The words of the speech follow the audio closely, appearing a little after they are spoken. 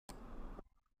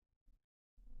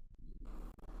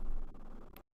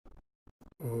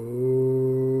Om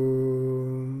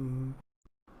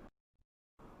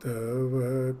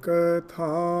Tava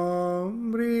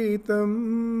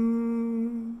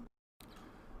Kathamritam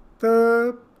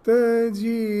Tapta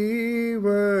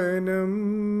Jivanam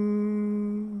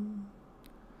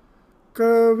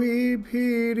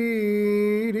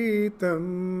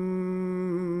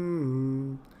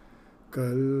Kavibhiriritam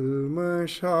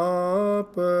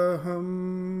Kalmashapaham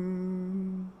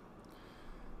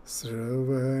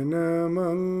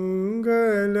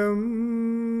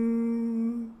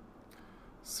Sravanamangalam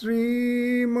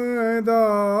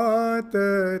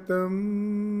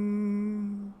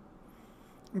Srimadatam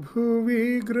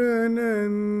Bhuvi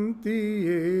Grananti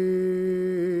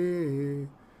Ye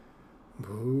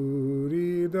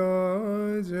Bhurida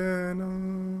Jana.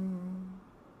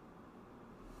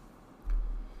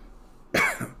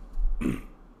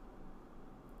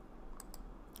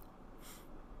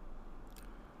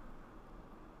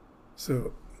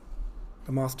 So,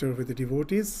 the master with the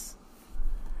devotees,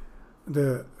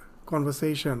 the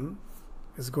conversation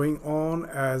is going on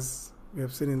as we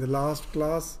have seen in the last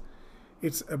class.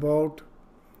 It's about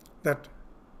that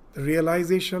the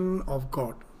realization of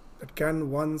God, that can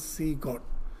one see God.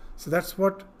 So that's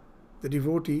what the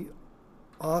devotee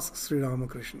asks Sri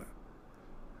Ramakrishna.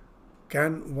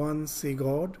 Can one see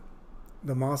God?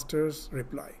 The master's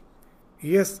reply,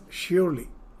 yes, surely.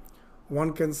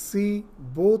 One can see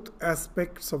both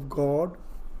aspects of God,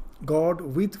 God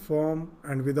with form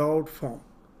and without form.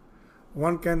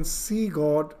 One can see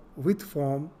God with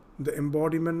form, the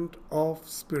embodiment of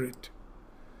spirit.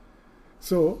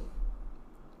 So,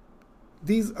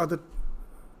 these are the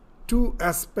two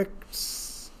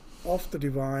aspects of the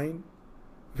divine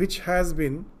which has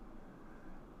been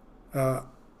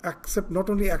not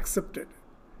only accepted,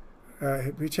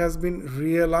 which has been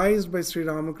realized by Sri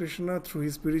Ramakrishna through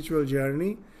his spiritual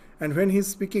journey. And when he is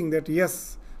speaking that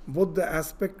yes, both the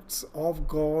aspects of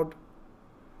God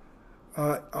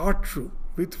are true,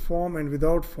 with form and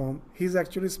without form, he is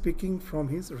actually speaking from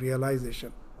his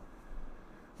realization.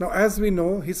 Now, as we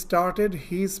know, he started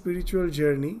his spiritual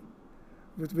journey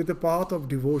with the path of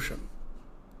devotion.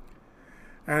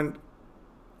 And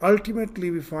ultimately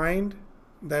we find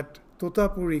that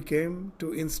Totapuri came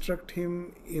to instruct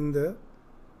him in the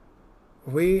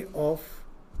way of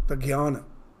the Jnana,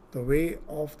 the way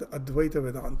of the Advaita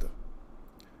Vedanta.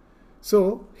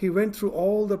 So he went through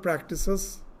all the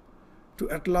practices to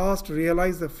at last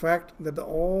realize the fact that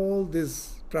all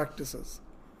these practices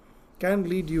can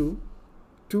lead you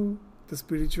to the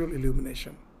spiritual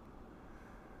illumination.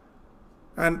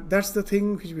 And that's the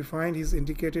thing which we find is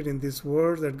indicated in this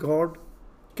word, that God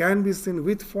can be seen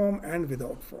with form and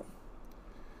without form.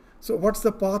 So what's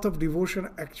the path of devotion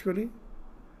actually?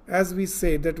 As we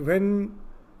say that when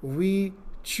we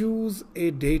choose a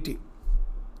deity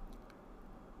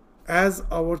as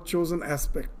our chosen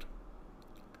aspect,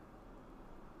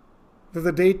 that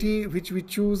the deity which we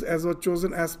choose as our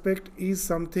chosen aspect is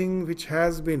something which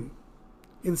has been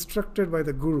instructed by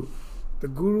the Guru. The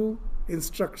Guru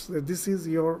instructs that this is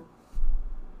your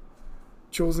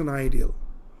chosen ideal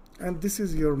and this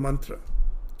is your mantra.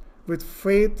 With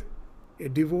faith, a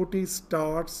devotee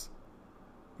starts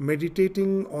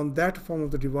meditating on that form of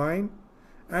the divine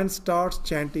and starts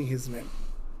chanting his name.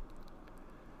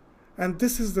 And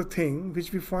this is the thing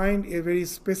which we find a very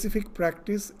specific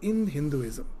practice in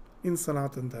Hinduism, in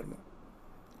Sanatana Dharma.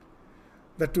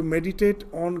 That to meditate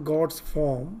on God's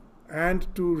form and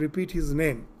to repeat his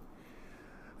name.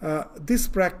 This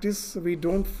practice we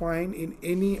don't find in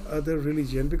any other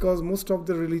religion, because most of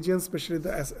the religions, especially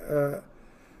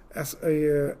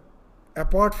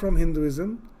apart from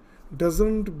Hinduism,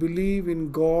 doesn't believe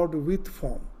in God with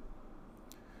form.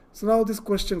 So now this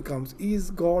question comes,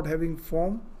 is God having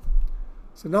form?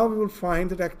 So now we will find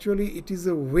that actually it is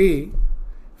a way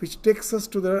which takes us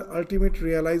to the ultimate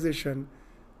realization,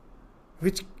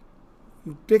 which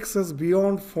takes us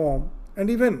beyond form. And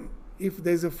even if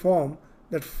there is a form,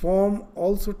 that form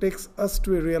also takes us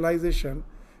to a realization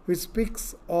which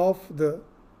speaks of the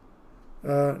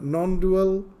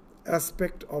non-dual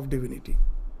aspect of divinity.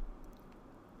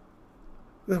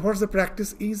 What the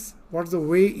practice is, what the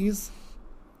way is,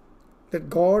 that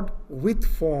God with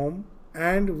form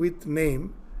and with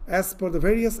name, as per the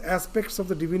various aspects of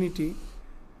the divinity,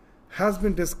 has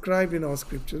been described in our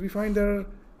scriptures. We find there are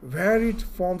varied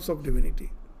forms of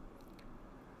divinity.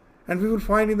 And we will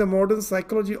find in the modern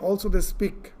psychology also they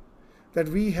speak that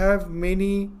we have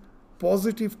many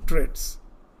positive traits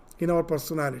in our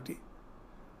personality.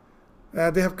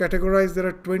 They have categorized there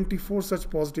are 24 such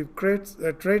positive traits,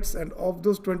 and of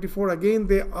those 24 again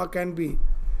they can be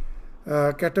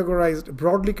categorized,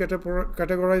 broadly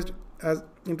categorized as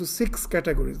into 6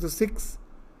 categories. The 6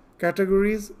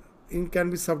 categories can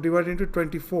be subdivided into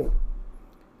 24.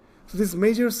 So these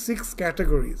major 6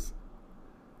 categories,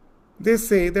 they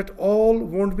say that all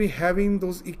won't be having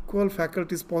those equal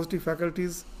faculties, positive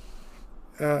faculties,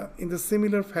 in the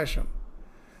similar fashion.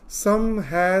 Some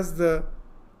has the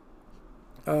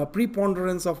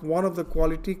preponderance of one of the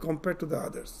quality compared to the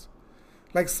others.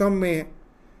 Like some may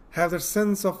have the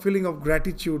sense of feeling of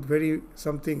gratitude, very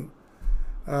something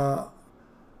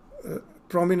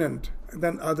prominent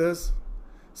than others.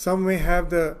 Some may have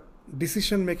the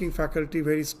decision-making faculty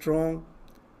very strong.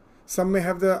 Some may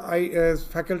have the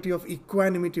faculty of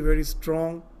equanimity very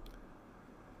strong.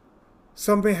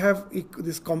 Some may have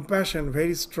this compassion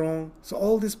very strong. So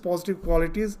all these positive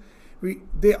qualities,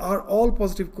 they are all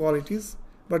positive qualities,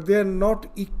 but they are not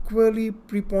equally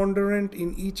preponderant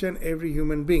in each and every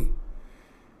human being.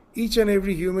 Each and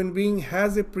every human being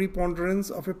has a preponderance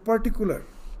of a particular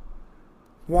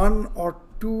 1 or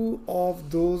 2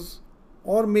 of those,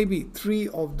 or maybe 3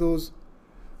 of those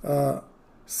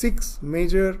 6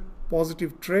 major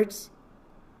positive traits.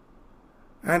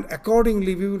 And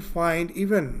accordingly, we will find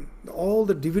even all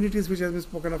the divinities which has been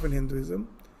spoken of in Hinduism,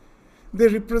 they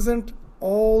represent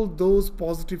all those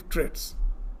positive traits.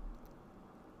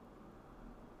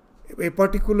 A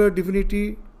particular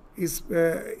divinity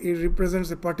it represents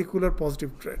a particular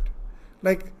positive trait.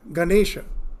 Like Ganesha,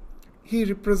 he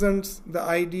represents the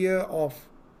idea of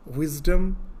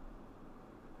wisdom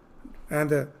and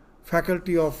the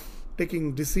faculty of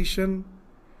taking decision.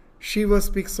 Shiva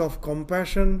speaks of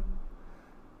compassion.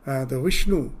 The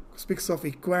Vishnu speaks of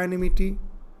equanimity.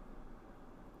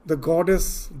 The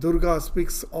goddess Durga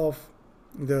speaks of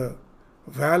the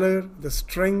valor, the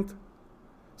strength.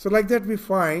 So like that we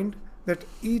find that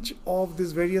each of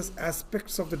these various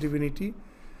aspects of the divinity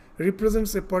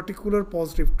represents a particular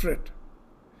positive trait.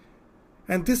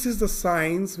 And this is the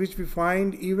science which we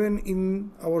find even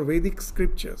in our Vedic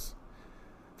scriptures.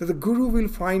 That the Guru will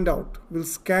find out, will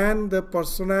scan the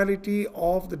personality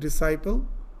of the disciple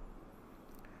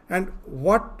and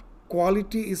what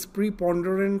quality is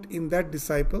preponderant in that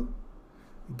disciple.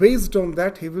 Based on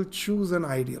that, he will choose an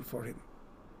ideal for him.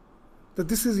 That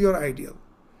this is your ideal.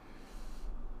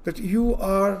 That you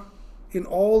are in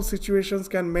all situations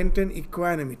can maintain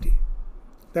equanimity.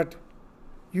 That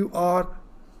you are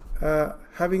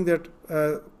having that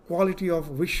quality of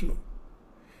Vishnu.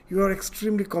 You are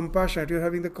extremely compassionate. You are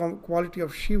having the quality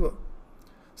of Shiva.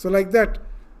 So like that,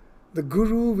 the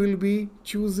Guru will be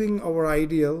choosing our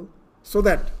ideal so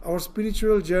that our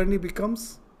spiritual journey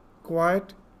becomes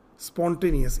quiet,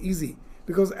 spontaneous, easy.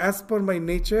 Because as per my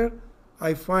nature,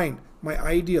 I find my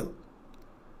ideal.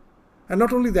 And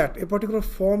not only that, a particular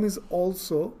form is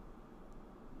also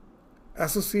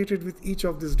associated with each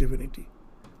of this divinity.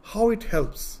 How it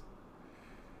helps?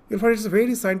 You'll find it's a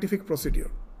very scientific procedure.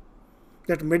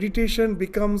 That meditation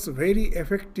becomes very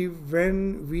effective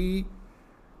when we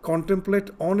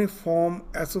contemplate on a form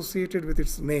associated with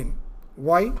its name.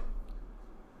 Why?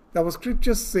 Our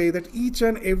scriptures say that each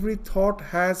and every thought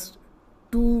has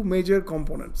 2 major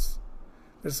components.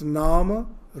 There's Nama,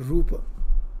 Rupa.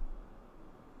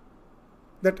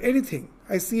 That anything,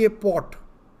 I see a pot,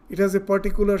 it has a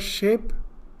particular shape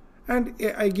and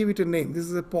I give it a name. This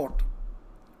is a pot.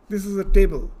 This is a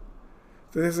table.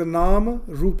 So there's a Nama,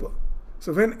 Rupa.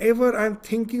 So whenever I'm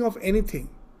thinking of anything,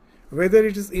 whether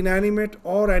it is inanimate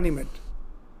or animate,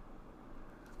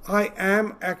 I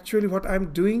am actually what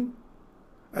I'm doing.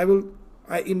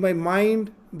 In my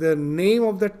mind, the name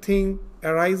of that thing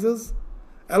arises.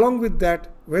 Along with that,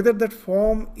 whether that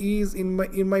form is in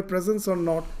my presence or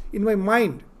not, in my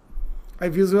mind, I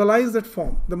visualize that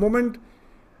form. The moment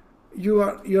you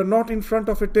are not in front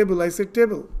of a table, I say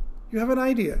table. You have an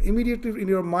idea. Immediately in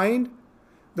your mind,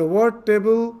 the word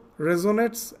table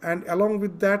resonates, and along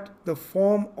with that, the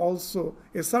form also,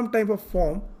 some type of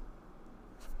form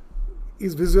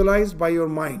is visualized by your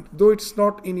mind, though it's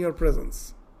not in your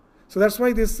presence. So that's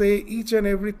why they say each and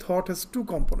every thought has 2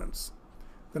 components.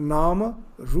 The Nama,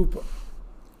 Rupa.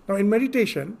 Now in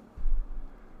meditation,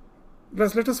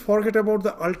 let us forget about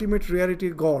the ultimate reality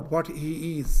God, what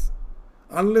He is.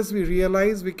 Unless we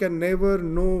realize, we can never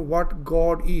know what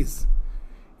God is.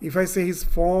 If I say His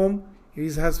form, He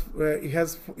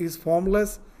is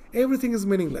formless, everything is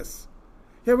meaningless.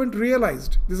 You haven't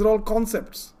realized. These are all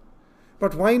concepts.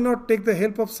 But why not take the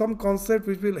help of some concept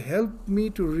which will help me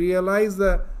to realize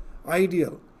the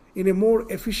ideal in a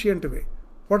more efficient way?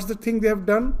 What's the thing they have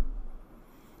done?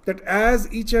 That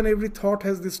as each and every thought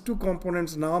has these 2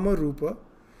 components, Nama, Rupa.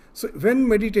 So when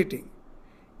meditating,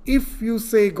 if you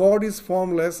say God is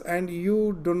formless and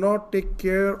you do not take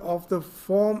care of the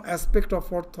form aspect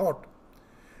of our thought,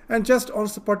 and just on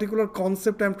a particular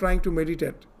concept I'm trying to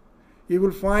meditate, you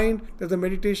will find that the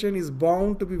meditation is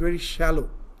bound to be very shallow.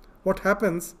 What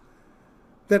happens?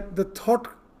 That the thought,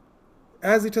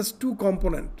 as it has two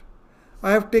components,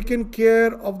 I have taken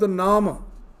care of the nama,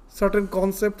 certain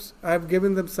concepts, I have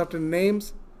given them certain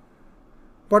names,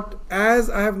 but as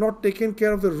I have not taken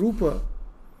care of the rupa,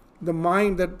 the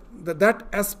mind, that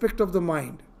aspect of the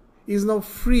mind is now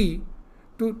free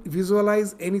to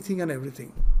visualize anything and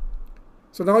everything.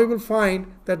 So now you will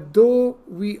find that though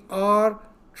we are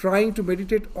trying to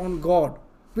meditate on God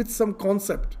with some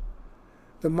concept,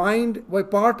 the mind, a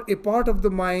part of the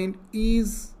mind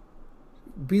is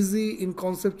busy in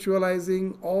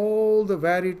conceptualizing all the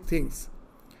varied things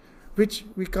which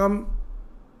we come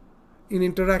in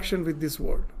interaction with this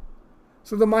world.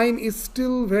 So the mind is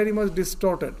still very much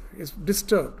distorted, is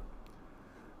disturbed.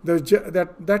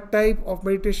 That type of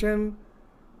meditation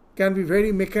can be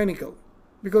very mechanical,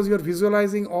 because you are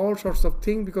visualizing all sorts of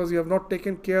things, because you have not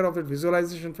taken care of the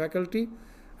visualization faculty,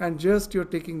 and just you are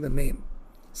taking the name,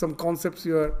 some concepts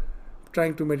you are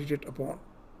trying to meditate upon.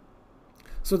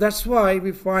 So that's why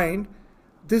we find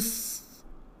this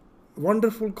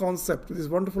wonderful concept, this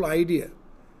wonderful idea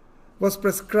was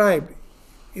prescribed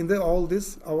in our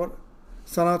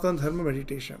Sanatana Dharma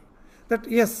meditation. That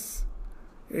yes,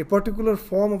 a particular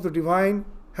form of the divine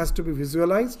has to be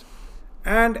visualized,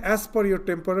 and as per your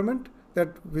temperament,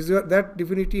 that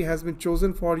divinity has been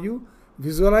chosen for you,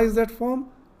 visualize that form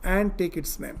and take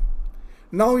its name.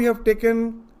 Now you have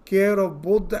taken care of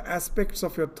both the aspects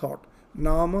of your thought,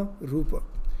 nama, rupa.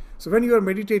 So when you are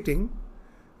meditating,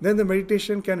 then the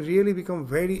meditation can really become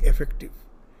very effective.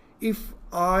 If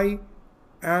I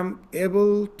am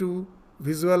able to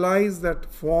visualize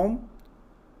that form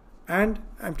and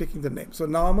I am taking the name. So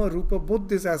nama, rupa, both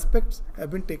these aspects have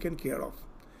been taken care of.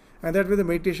 And that way the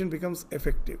meditation becomes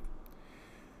effective.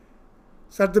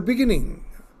 So at the beginning,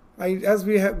 as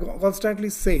we have constantly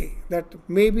say, that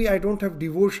maybe I don't have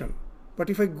devotion, but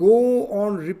if I go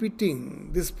on repeating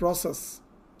this process,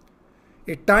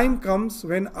 a time comes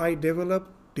when I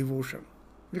develop devotion.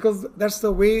 Because that's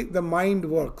the way the mind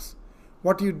works.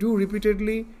 What you do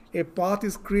repeatedly, a path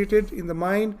is created in the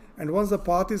mind, and once the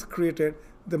path is created,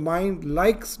 the mind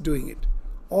likes doing it.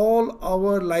 All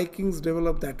our likings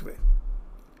develop that way.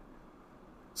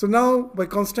 So now, by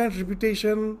constant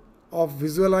repetition of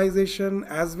visualization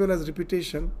as well as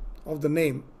repetition of the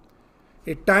name,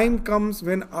 a time comes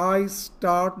when I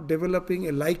start developing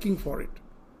a liking for it.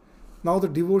 Now the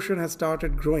devotion has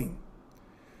started growing.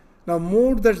 Now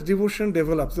more that devotion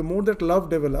develops, the more that love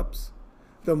develops,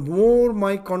 the more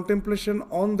my contemplation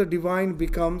on the divine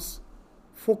becomes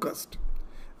focused.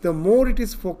 The more it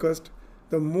is focused,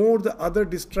 the more the other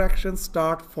distractions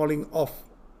start falling off.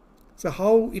 So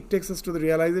how it takes us to the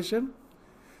realization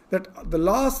that the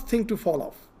last thing to fall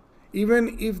off,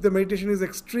 even if the meditation is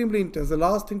extremely intense, the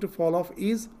last thing to fall off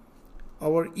is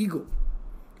our ego.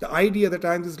 The idea that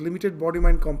I am this limited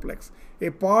body-mind complex. A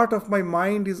part of my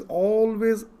mind is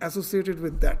always associated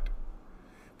with that.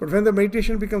 But when the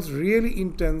meditation becomes really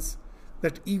intense,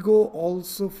 that ego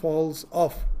also falls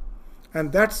off.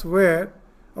 And that's where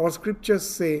our scriptures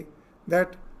say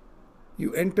that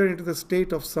you enter into the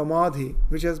state of samadhi,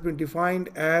 which has been defined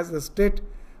as the state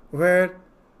where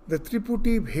the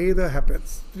Triputi Bheda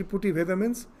happens. Triputi Bheda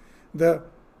means the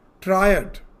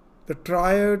triad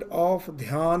of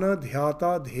dhyana,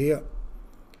 dhyata, dheya.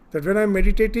 That when I am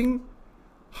meditating,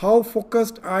 how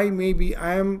focused I may be,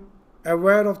 I am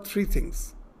aware of three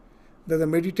things. That the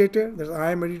meditator, that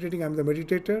I am meditating, I am the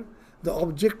meditator, the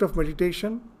object of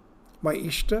meditation, my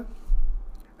ishta,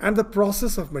 and the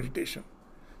process of meditation.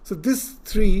 So this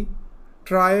three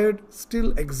triad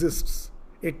still exists.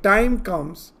 A time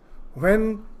comes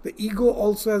when the ego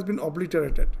also has been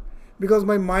obliterated, because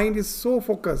my mind is so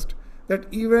focused that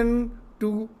even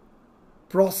to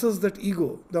process that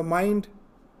ego, the mind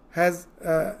has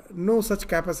no such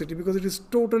capacity, because it is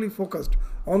totally focused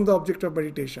on the object of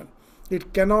meditation.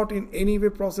 It cannot in any way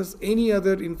process any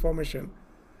other information.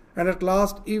 And at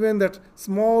last, even that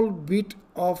small bit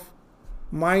of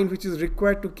mind which is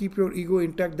required to keep your ego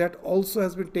intact, that also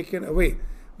has been taken away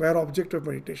by our object of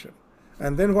meditation.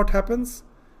 And then what happens?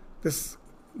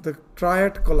 The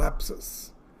triad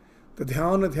collapses. The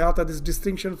dhyana, dhyata, this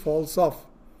distinction falls off,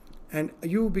 and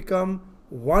you become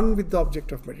one with the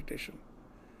object of meditation.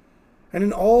 And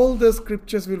in all the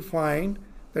scriptures we'll find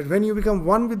that when you become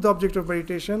one with the object of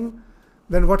meditation,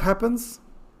 then what happens?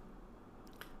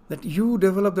 That you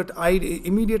develop that idea,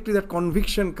 immediately that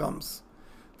conviction comes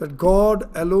that God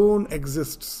alone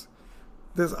exists.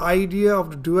 This idea of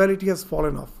the duality has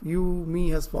fallen off. You, me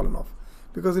has fallen off.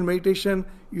 Because in meditation,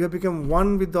 you have become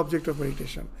one with the object of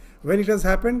meditation. When it has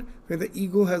happened, when the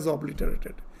ego has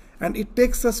obliterated. And it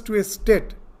takes us to a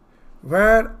state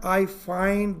where I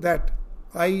find that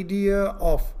idea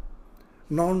of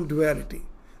non-duality,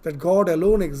 that God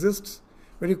alone exists.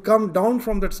 When you come down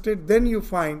from that state, then you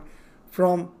find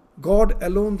from God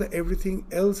alone that everything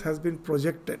else has been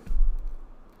projected.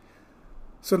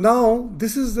 So now,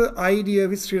 this is the idea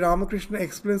which Sri Ramakrishna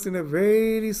explains in a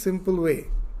very simple way,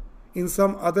 in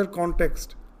some other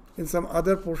context, in some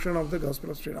other portion of the Gospel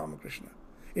of Sri Ramakrishna,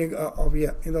 in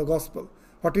the Gospel.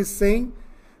 What he's saying,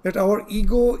 that our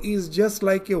ego is just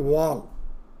like a wall,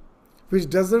 which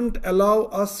doesn't allow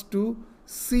us to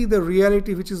see the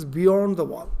reality which is beyond the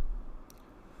wall.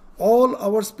 All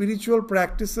our spiritual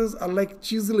practices are like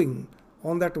chiseling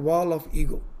on that wall of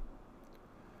ego.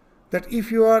 That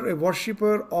if you are a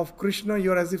worshipper of Krishna,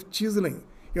 you are as if chiseling.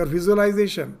 Your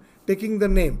visualization, taking the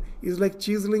name, is like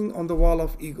chiseling on the wall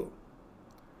of ego.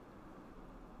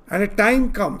 And a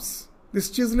time comes,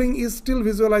 this chiseling is still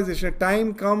visualization. A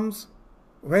time comes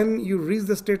when you reach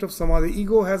the state of samadhi.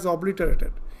 Ego has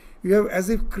obliterated. You have as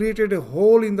if created a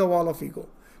hole in the wall of ego.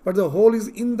 But the hole is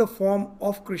in the form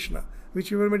of Krishna, which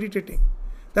you were meditating.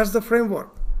 That's the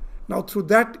framework. Now through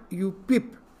that you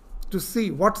peep to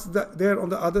see what's there on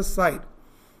the other side.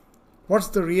 What's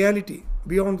the reality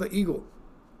beyond the ego?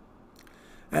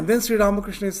 And then Sri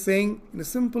Ramakrishna is saying in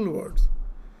simple words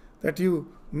that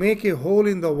you make a hole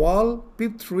in the wall,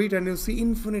 peep through it, and you see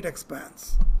infinite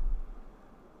expanse.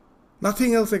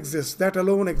 Nothing else exists, that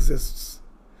alone exists.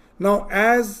 Now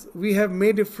as we have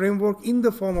made a framework in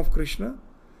the form of Krishna,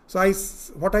 so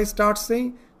what I start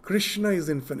saying, Krishna is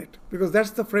infinite, because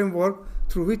that's the framework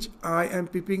through which I am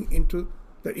peeping into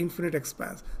the infinite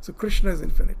expanse. So Krishna is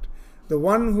infinite. The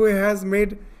one who has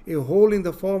made a hole in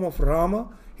the form of Rama,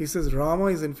 he says Rama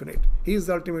is infinite. He is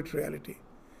the ultimate reality.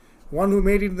 One who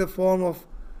made it in the form of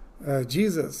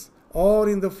Jesus, or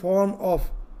in the form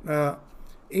of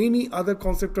any other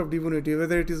concept of divinity,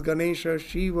 whether it is Ganesha,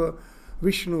 Shiva,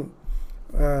 Vishnu,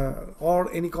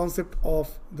 or any concept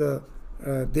of the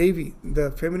Devi,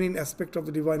 the feminine aspect of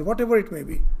the divine, whatever it may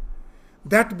be,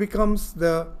 that becomes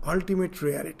the ultimate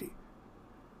reality.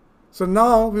 So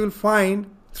now we will find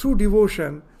through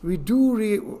devotion, we do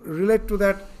relate to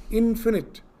that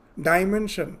infinite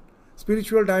dimension,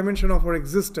 spiritual dimension of our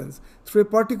existence through a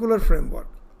particular framework.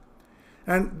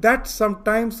 And that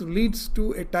sometimes leads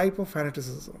to a type of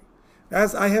fanaticism.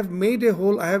 As I have made a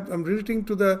whole, I'm relating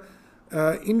to the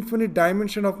infinite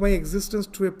dimension of my existence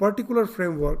to a particular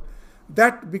framework,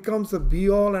 that becomes the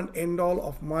be-all and end-all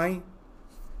of my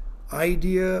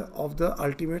idea of the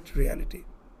ultimate reality.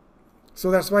 So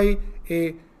that's why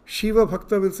a Shiva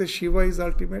Bhakta will say Shiva is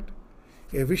ultimate.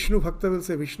 A Vishnu Bhakta will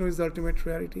say Vishnu is the ultimate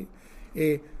reality.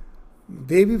 A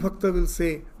Devi Bhakta will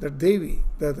say that Devi,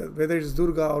 whether it's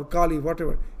Durga or Kali,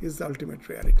 whatever, is the ultimate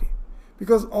reality.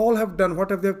 Because all have done what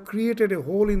they have created a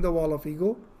hole in the wall of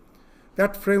ego,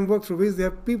 that framework through which they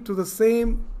have peeped to the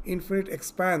same infinite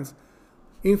expanse,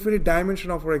 infinite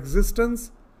dimension of our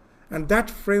existence, and that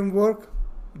framework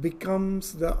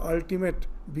becomes the ultimate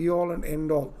be-all and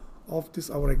end-all of this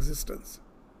our existence.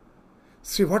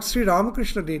 See what Sri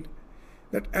Ramakrishna did,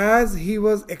 that as he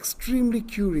was extremely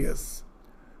curious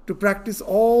to practice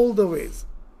all the ways,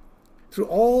 through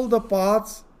all the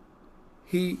paths,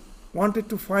 he wanted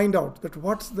to find out that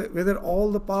whether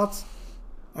all the paths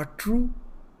are true,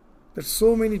 that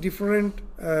so many different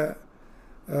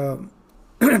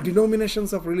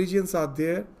denominations of religions are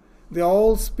there. They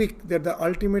all speak that the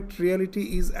ultimate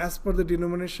reality is as per the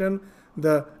denomination,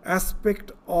 the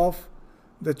aspect of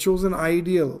the chosen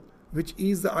ideal, which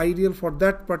is the ideal for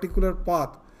that particular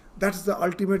path. That's the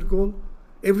ultimate goal.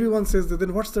 Everyone says that,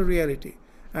 then what's the reality?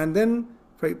 And then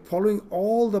by following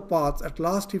all the paths, at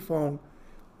last he found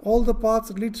all the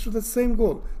paths leads to the same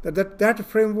goal. That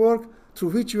framework through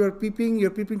which you're peeping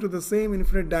to the same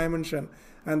infinite dimension.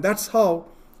 And that's how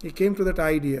he came to that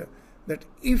idea, that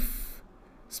if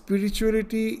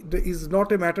spirituality is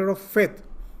not a matter of faith,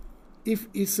 if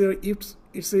it's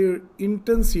a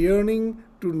intense yearning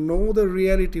to know the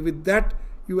reality, with that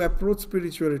you approach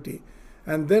spirituality,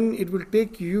 and then it will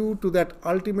take you to that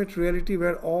ultimate reality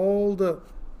where all the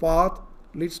path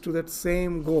leads to that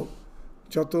same goal.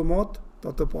 Jato mat,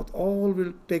 tato path. All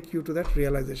will take you to that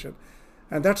realization.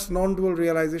 And that's non-dual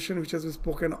realization which has been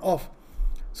spoken of.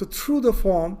 So through the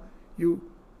form, you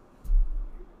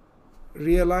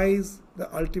realize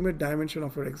the ultimate dimension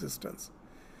of your existence.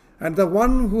 And the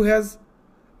one who is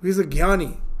a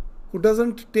jnani, who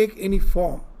doesn't take any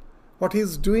form, what he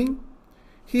is doing,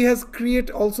 he has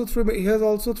also through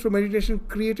meditation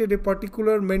created a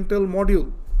particular mental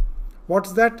module.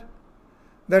 What's that?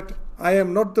 That I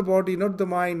am not the body, not the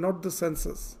mind, not the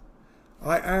senses.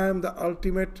 I am the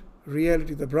ultimate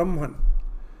reality, the Brahman.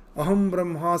 Aham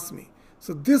Brahmasmi.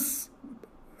 So this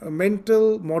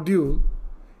mental module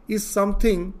is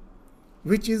something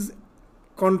which is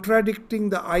contradicting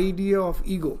the idea of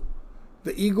ego.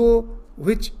 The ego,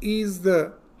 which is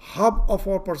the hub of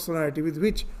our personality, with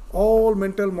which all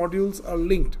mental modules are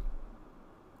linked.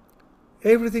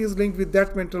 Everything is linked with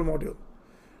that mental module.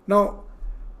 Now,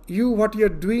 what you are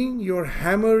doing, you are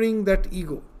hammering that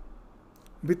ego.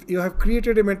 You have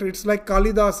created a mental, it's like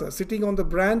Kalidasa sitting on the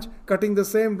branch, cutting the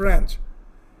same branch.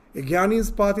 A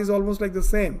Jnani's path is almost like the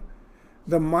same.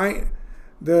 The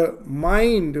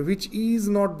mind which is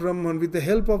not Brahman, with the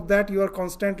help of that you are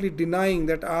constantly denying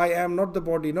that I am not the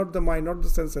body, not the mind, not the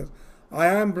senses. I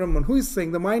am Brahman. Who is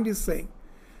saying? The mind is saying.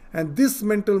 And this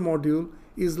mental module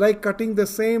is like cutting the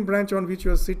same branch on which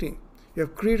you are sitting. You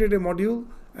have created a module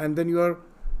and then you are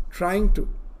trying to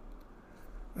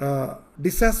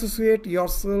disassociate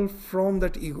yourself from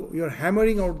that ego. You are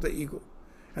hammering out the ego.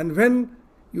 And when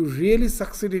you really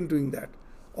succeed in doing that,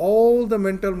 all the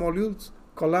mental modules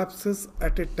collapses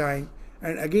at a time,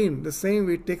 and again the same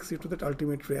way takes you to that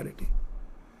ultimate reality.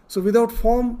 So without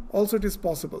form also it is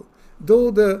possible,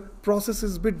 though the process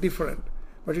is a bit different,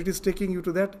 but it is taking you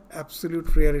to that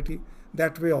absolute reality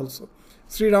that way also.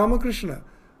 Sri Ramakrishna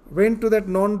went to that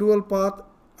non-dual path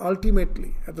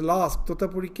ultimately. At the last,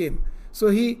 Totapuri came. So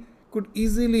he could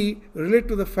easily relate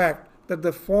to the fact that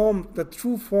the form, the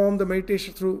true form, the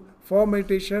meditation, through form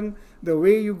meditation, the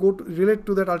way you go to relate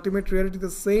to that ultimate reality, the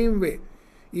same way,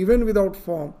 even without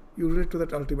form, you relate to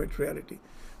that ultimate reality.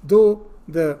 Though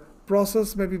the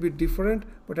process may be a bit different,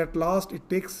 but at last it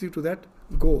takes you to that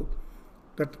goal,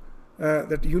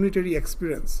 that unitary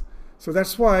experience. So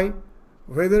that's why,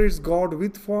 whether it's God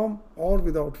with form or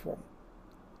without form,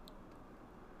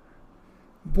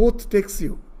 both takes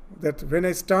you, that when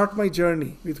I start my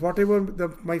journey with whatever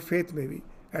my faith may be,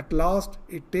 at last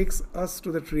it takes us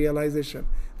to that realization.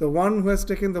 The one who has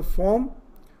taken the form,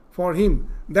 for him,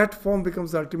 that form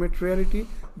becomes the ultimate reality.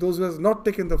 Those who has not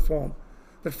taken the form,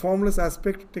 that formless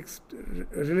aspect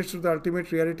relates to the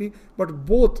ultimate reality, but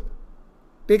both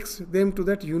takes them to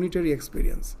that unitary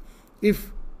experience.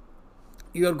 If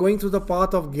you are going through the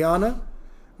path of jnana,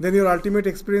 then your ultimate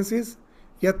experience is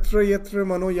yatra yatra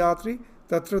mano yatri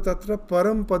tatra tatra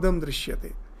param padam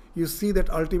drishyate. You see that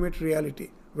ultimate reality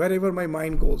wherever my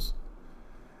mind goes.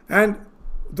 And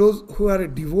those who are a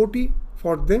devotee,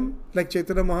 for them, like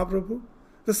Chaitanya Mahaprabhu,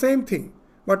 the same thing.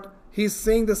 But he is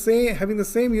saying the same, having the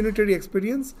same unitary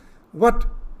experience, but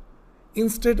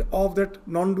instead of that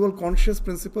non-dual conscious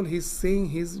principle, he is saying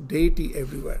his deity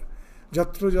everywhere.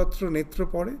 Jatra jatra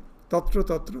netra pade, tatra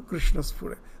tatra Krishna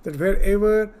sphure. That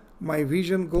wherever my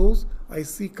vision goes, I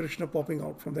see Krishna popping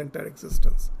out from the entire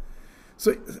existence. So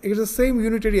it is the same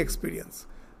unitary experience,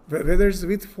 whether it's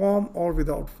with form or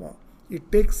without form.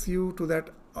 It takes you to that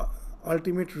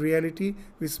ultimate reality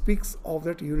which speaks of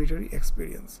that unitary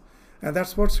experience. And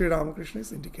that's what Sri Ramakrishna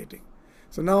is indicating.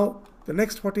 So now, the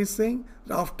next what he is saying,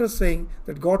 after saying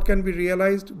that God can be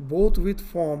realized both with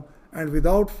form and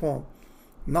without form,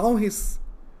 now he is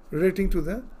relating to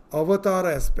the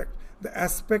avatara aspect, the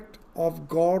aspect of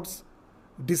God's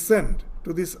descent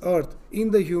to this earth in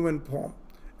the human form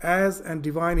as a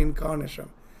divine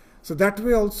incarnation. So that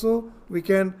way also we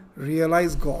can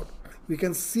realize God. We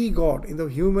can see God in the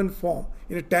human form,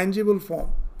 in a tangible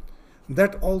form.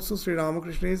 That also Sri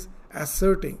Ramakrishna is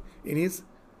asserting in his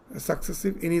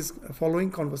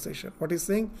following conversation. What he's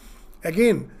saying?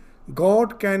 Again,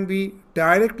 God can be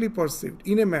directly perceived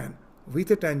in a man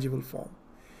with a tangible form.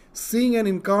 Seeing an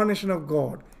incarnation of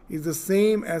God is the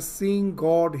same as seeing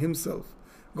God himself.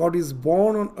 God is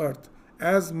born on earth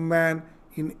as man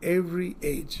in every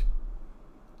age.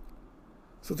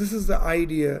 So this is the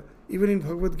idea. Even in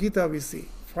Bhagavad Gita we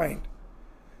find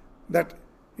that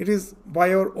it is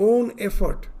by our own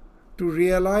effort to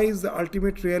realize the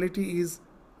ultimate reality is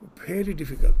very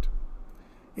difficult.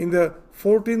 In the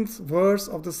 14th verse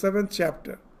of the 7th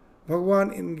chapter,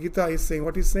 Bhagavan in Gita is saying,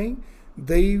 what is saying?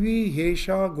 Daivi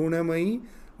hesha gunamai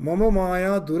mama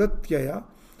maya duratyaya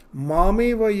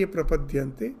mameva ye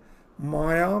prapadyante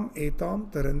mayam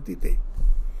etam tarantite.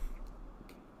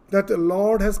 That the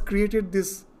Lord has created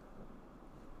this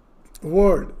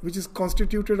world which is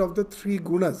constituted of the three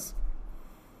gunas,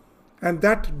 and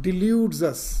that deludes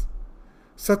us,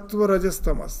 sattva rajas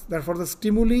tamas. Therefore the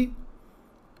stimuli,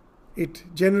 it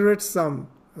generates some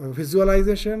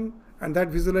visualization, and that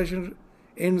visualization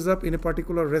ends up in a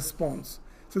particular response.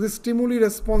 So the stimuli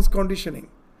response conditioning,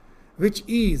 which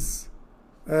is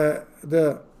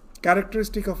the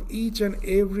characteristic of each and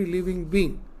every living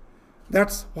being,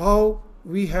 that's how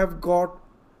we have got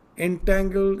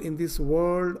entangled in this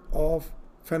world of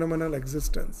phenomenal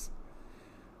existence,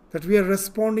 that we are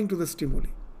responding to the stimuli.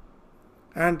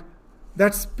 And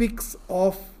that speaks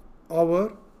of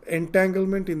our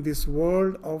entanglement in this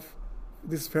world of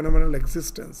this phenomenal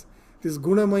existence, this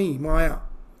gunamayi maya.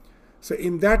 So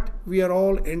in that we are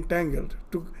all entangled.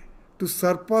 To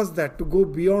surpass that, to go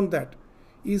beyond that,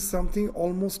 is something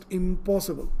almost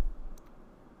impossible.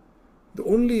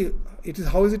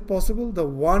 How is it possible? The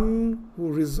one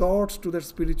who resorts to that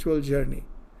spiritual journey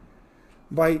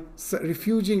by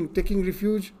taking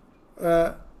refuge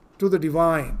to the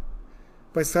divine,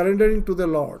 by surrendering to the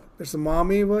Lord. That's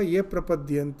mameva ye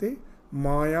prapadyante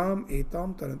mayam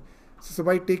etam taran. So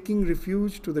by taking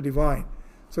refuge to the divine.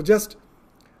 So just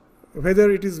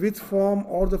whether it is with form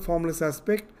or the formless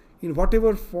aspect, in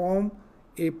whatever form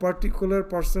a particular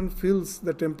person feels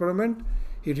the temperament,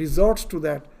 he resorts to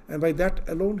that, and by that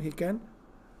alone he can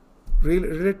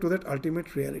relate to that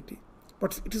ultimate reality.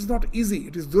 But it is not easy.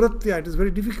 It is duratya. It is very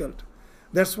difficult.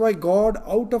 That's why God,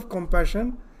 out of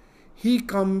compassion, He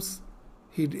comes,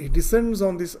 He descends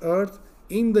on this earth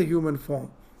in the human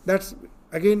form. That's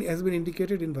again has been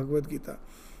indicated in Bhagavad Gita.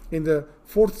 In the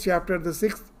 4th chapter, the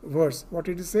 6th verse, what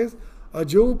it says,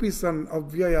 Ajopi san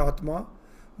avyayatma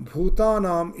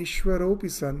bhutanam ishwaropi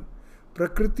san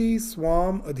prakriti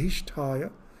swam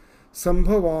adhishthaya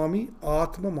sambhavami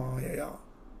atma mayaya.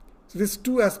 So these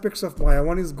two aspects of maya.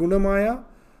 One is guna maya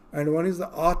and one is the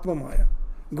atma maya.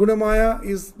 Guna maya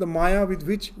is the maya with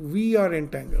which we are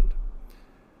entangled.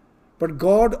 But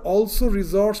God also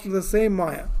resorts to the same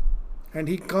maya, and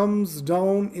He comes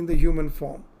down in the human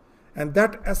form. And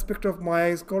that aspect of maya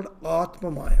is called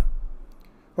atma maya.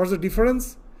 What's the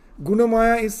difference? Guna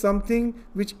maya is something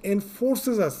which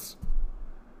enforces us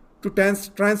to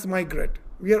transmigrate.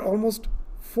 We are almost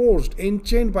forced,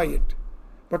 enchained by it.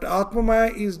 But atma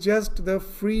maya is just the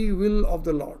free will of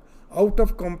the Lord. Out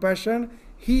of compassion,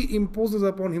 He imposes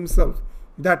upon Himself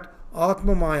that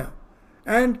atma maya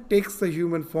and takes the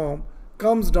human form,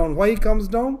 comes down. Why He comes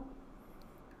down?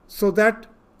 So that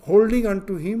holding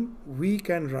unto Him, we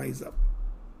can rise up.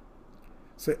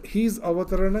 So His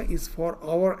avatarana is for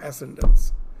our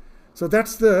ascendance. So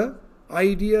that's the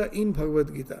idea in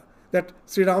Bhagavad Gita, that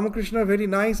Sri Ramakrishna very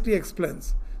nicely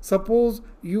explains. Suppose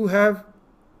you have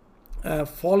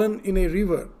fallen in a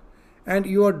river and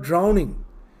you are drowning,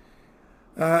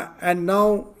 and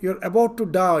now you're about to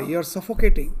die, you're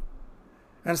suffocating,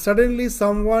 and suddenly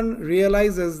someone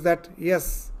realizes that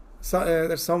yes,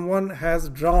 that someone has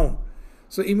drowned.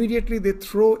 So immediately they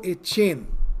throw a chain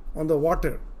on the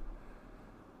water,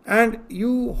 and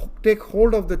you take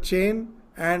hold of the chain,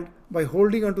 and by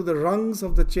holding onto the rungs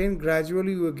of the chain,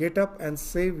 gradually you will get up and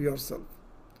save yourself.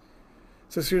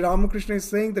 So Sri Ramakrishna is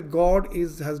saying that God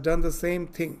has done the same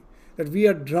thing, that we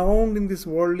are drowned in this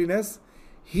worldliness.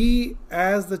 He,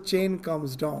 as the chain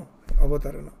comes down,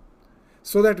 avatarana,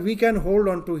 so that we can hold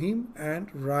on to Him and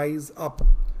rise up.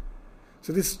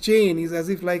 So this chain is as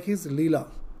if like His lila.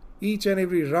 Each and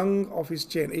every rung of His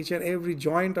chain, each and every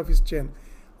joint of His chain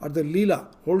are the lila,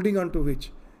 holding on to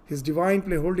which, His divine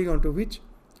play holding on to which,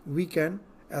 we can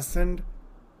ascend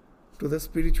to the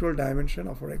spiritual dimension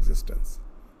of our existence.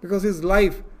 Because His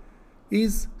life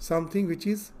is something which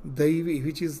is daivi,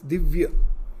 which is divya,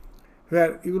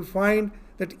 where you will find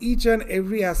that each and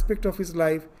every aspect of His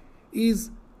life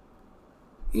is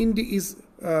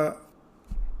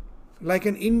like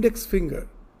an index finger.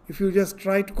 If you just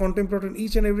try to contemplate on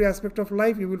each and every aspect of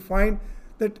life, you will find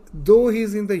that though He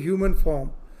is in the human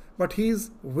form, but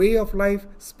His way of life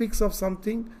speaks of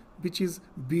something which is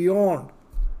beyond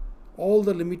all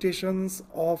the limitations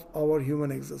of our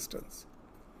human existence.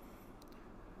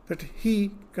 That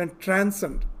He can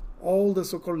transcend all the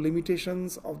so-called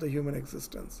limitations of the human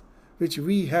existence, which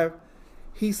we have.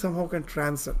 He somehow can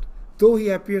transcend, though He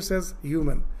appears as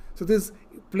human. So this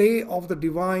play of the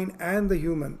divine and the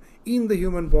human in the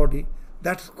human body,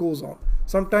 that goes on.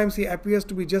 Sometimes He appears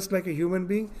to be just like a human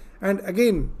being, and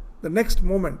again, the next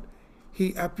moment,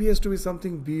 He appears to be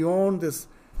something beyond this,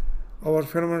 our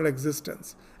phenomenal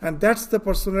existence. And that's the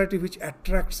personality which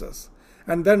attracts us.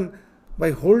 And then by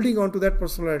holding on to that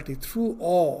personality through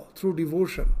awe, through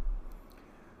devotion,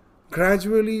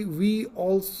 gradually we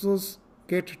also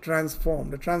get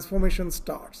transformed. The transformation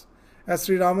starts. As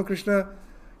Sri Ramakrishna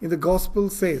in the Gospel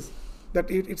says,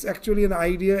 that it's actually an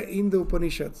idea in the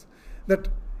Upanishads, that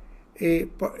a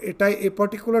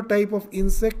particular type of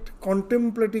insect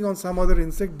contemplating on some other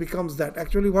insect becomes that.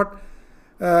 Actually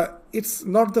it's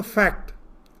not the fact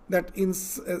that in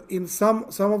some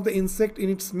of the insect in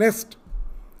its nest,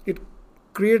 it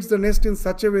creates the nest in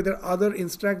such a way that other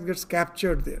insect gets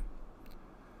captured there.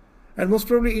 and most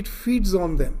probably it feeds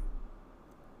on them.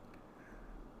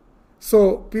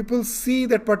 So people see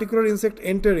that particular insect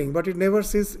entering, but it never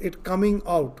sees it coming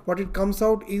out. What it comes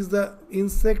out is the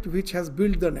insect which has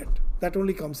built the net. That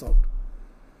only comes out.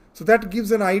 So that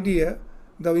gives an idea.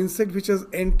 The insect which has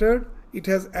entered, it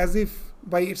has, as if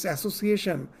by its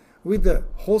association with the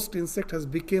host insect, has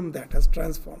become that, has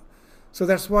transformed. So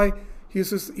that's why he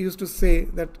used to say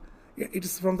that it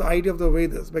is from the idea of the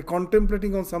Vedas. By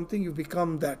contemplating on something, you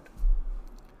become that.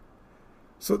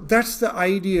 So that's the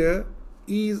idea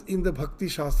is in the Bhakti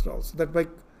Shastra also, that when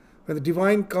the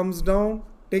divine comes down,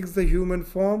 takes the human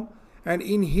form, and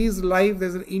in his life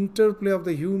there's an interplay of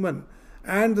the human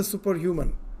and the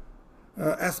superhuman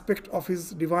aspect of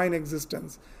his divine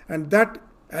existence, and that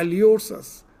allures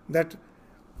us, that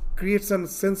creates a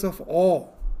sense of awe,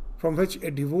 from which a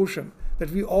devotion,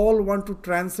 that we all want to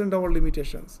transcend our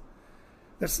limitations.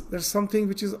 There's something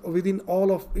which is within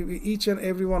all of each and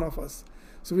every one of us.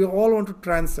 So we all want to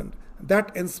transcend.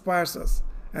 That inspires us,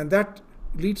 and that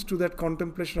leads to that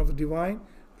contemplation of the divine,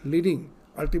 leading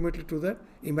ultimately to that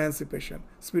emancipation,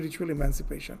 spiritual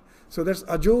emancipation. So that's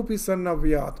ajopi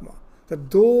sannavyatma, that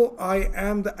though I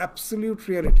am the absolute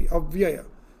reality, avyaya,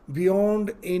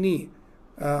 beyond any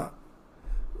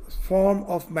form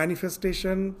of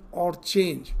manifestation or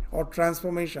change or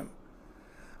transformation,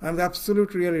 I am the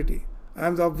absolute reality. I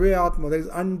am the avyayatma, that is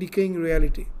undecaying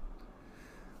reality.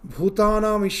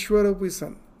 Bhutanam ishwarapi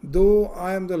san, though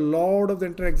I am the Lord of the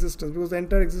entire existence, because the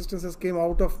entire existence has came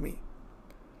out of me,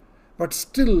 but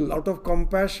still out of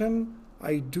compassion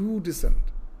I do descend.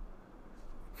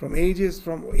 From age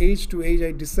to age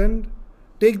I descend,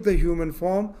 take the human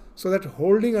form, so that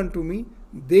holding unto me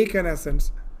they can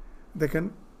ascend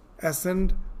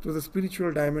to the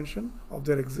spiritual dimension of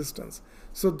their existence.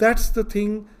 So that's the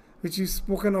thing which is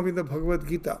spoken of in the Bhagavad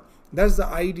Gita. That's the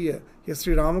idea. Yes,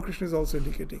 Sri Ramakrishna is also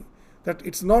indicating that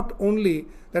it's not only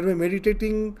that we're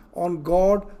meditating on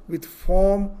God with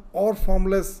form or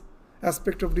formless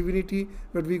aspect of divinity,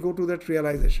 but we go to that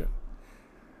realization.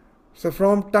 So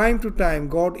from time to time,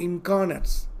 God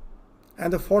incarnates,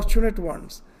 and the fortunate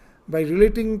ones, by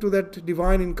relating to that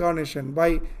divine incarnation,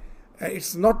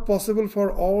 it's not possible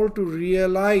for all to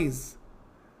realize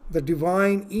the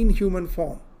divine in human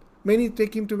form. Many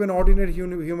take him to be an ordinary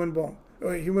human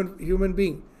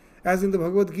being. As in the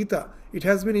Bhagavad Gita, it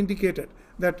has been indicated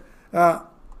that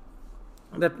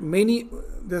many,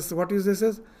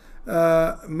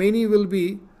 many will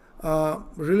be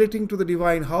relating to the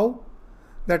divine. How?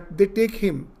 That they take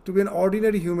him to be an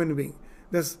ordinary human being.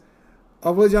 This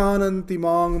avajananti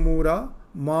mang mura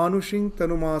manushing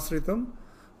tanumasritam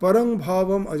parang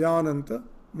bhavam ajananta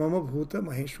mama bhuta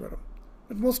maheshwaram.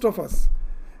 But most of us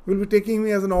will be taking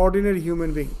him as an ordinary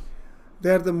human being.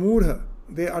 They are the mudha,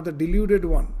 they are the deluded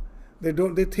one.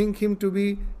 They think him to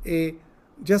be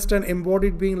just an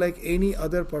embodied being like any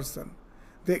other person.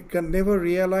 They can never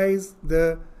realize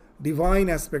the divine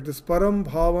aspect, this param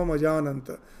bhavam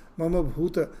ajananta mama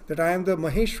bhuta, that I am the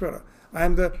Maheshwara, I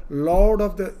am the Lord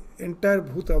of the entire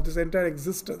bhuta, of this entire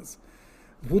existence.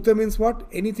 Bhuta means what?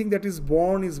 Anything that is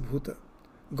born is bhuta.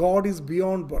 God is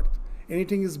beyond birth.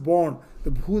 Anything is born. The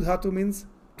bhudhatu means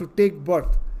to take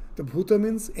birth. The bhuta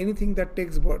means anything that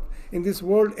takes birth. In this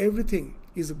world, everything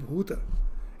is bhuta.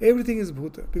 Everything is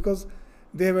bhuta because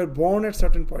they were born at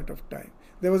certain point of time.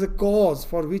 There was a cause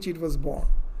for which it was born.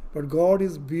 But God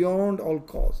is beyond all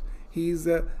cause. He is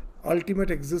the ultimate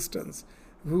existence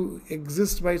who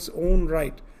exists by its own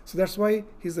right. So that's why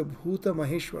he is a Bhuta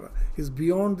Maheshwara. He is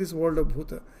beyond this world of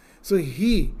Bhuta. So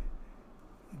he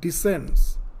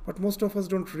descends. But most of us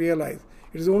don't realize.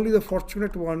 It is only the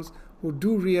fortunate ones who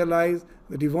do realize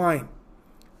the divine,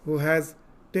 who has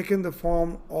taken the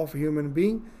form of a human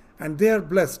being, and they are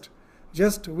blessed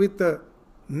just with the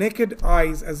naked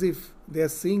eyes, as if they are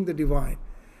seeing the divine.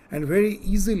 And very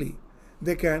easily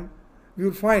we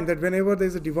will find that whenever there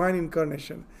is a divine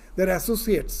incarnation, their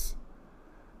associates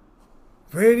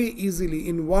very easily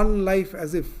in one life,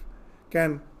 as if,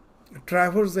 can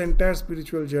traverse the entire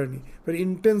spiritual journey, very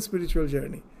intense spiritual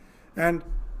journey, and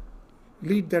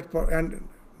lead that and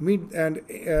meet and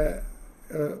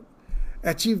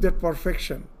achieve that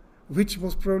perfection, which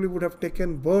most probably would have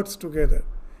taken births together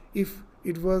if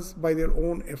it was by their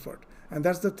own effort. And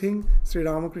that's the thing Sri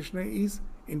Ramakrishna is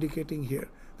indicating here,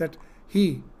 that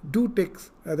he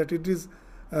takes that it is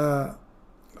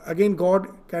again God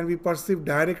can be perceived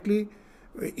directly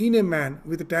in a man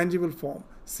with a tangible form.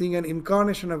 Seeing an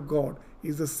incarnation of God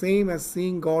is the same as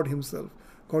seeing God himself.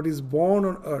 God is born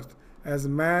on earth as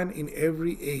man in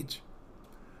every age.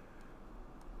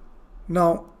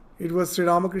 Now, it was Sri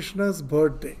Ramakrishna's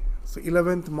birthday, so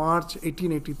 11th March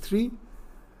 1883.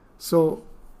 So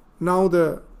Now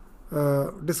the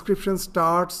description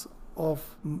starts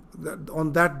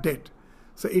on that date.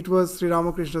 So it was Sri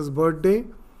Ramakrishna's birthday.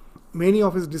 Many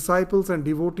of his disciples and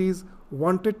devotees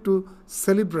wanted to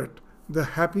celebrate the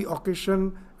happy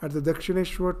occasion at the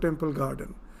Dakshineshwar temple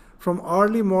garden. From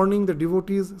early morning, the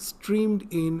devotees streamed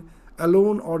in,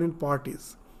 alone or in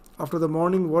parties. After the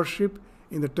morning worship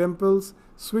in the temples,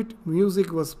 sweet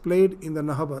music was played in the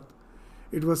Nahabat.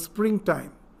 It was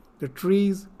springtime. The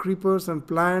trees, creepers, and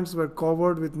plants were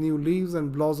covered with new leaves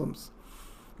and blossoms.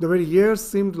 The very air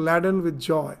seemed laden with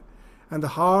joy, and the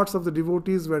hearts of the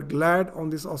devotees were glad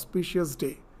on this auspicious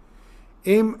day.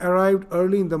 M arrived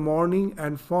early in the morning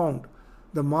and found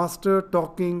the master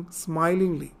talking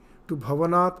smilingly to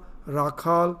Bhavanath,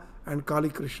 Rakhal, and Kali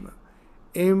Krishna.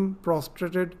 M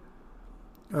prostrated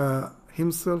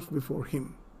himself before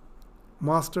him.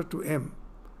 Master to M,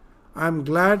 I am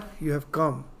glad you have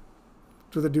come.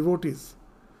 To the devotees,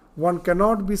 one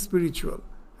cannot be spiritual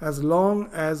as long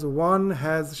as one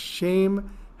has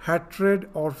shame, hatred,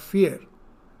 or fear.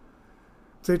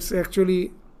 So it's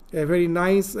actually a very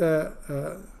nice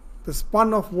the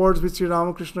spun of words which Sri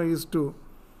Ramakrishna used to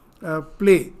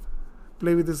play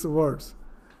with these words.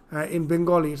 In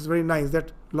Bengali, it's very nice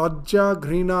that lajja,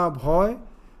 ghrina, bhoy,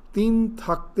 tin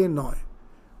thakte noy.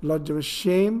 Lajja is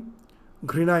shame,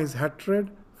 ghrina is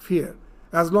hatred, fear.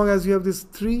 As long as you have these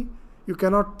three, you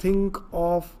cannot think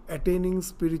of attaining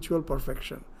spiritual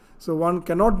perfection. So one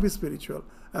cannot be spiritual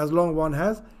as long as one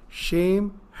has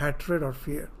shame, hatred, or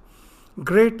fear.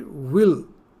 Great will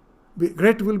be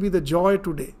the joy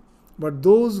today, but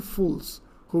those fools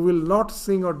who will not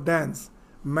sing or dance,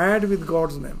 mad with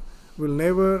God's name, will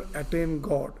never attain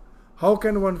God. How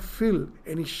can one feel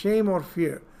any shame or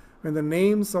fear when the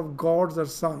names of gods are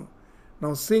sung?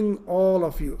 Now sing all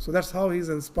of you. So that's how he's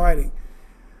inspiring.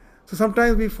 So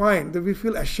sometimes we find that we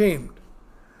feel ashamed.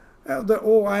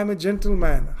 I am a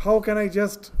gentleman. How can I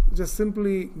just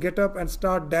simply get up and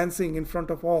start dancing in front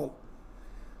of all?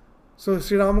 So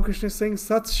Sri Ramakrishna is saying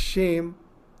such shame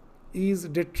is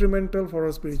detrimental for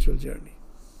our spiritual journey.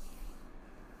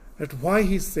 That's why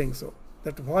he is saying so.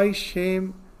 That why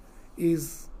shame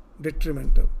is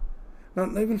detrimental. Now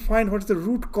we will find what is the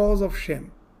root cause of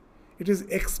shame. It is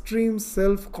extreme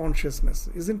self-consciousness,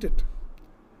 isn't it?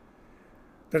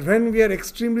 That when we are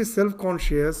extremely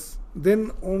self-conscious,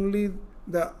 then only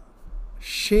the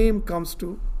shame comes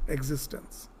to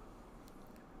existence.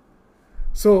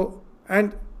 So,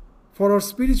 and for our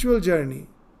spiritual journey,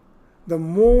 the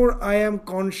more I am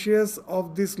conscious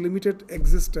of this limited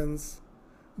existence,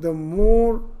 the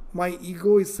more my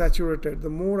ego is saturated, the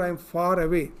more I am far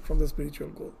away from the spiritual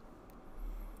goal.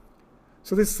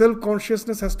 So this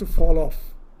self-consciousness has to fall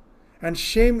off. And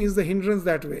shame is the hindrance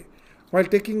that way. While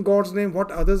taking God's name,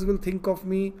 what others will think of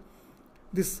me,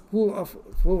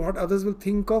 what others will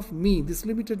think of me, this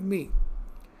limited me.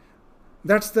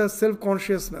 That's the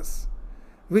self-consciousness,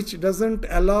 which doesn't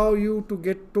allow you to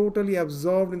get totally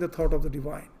absorbed in the thought of the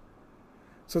divine.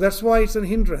 So that's why it's a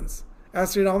hindrance.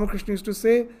 As Sri Ramakrishna used to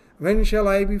say, when shall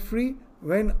I be free?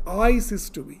 When I cease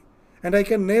to be. And I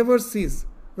can never cease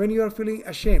when you are feeling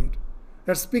ashamed.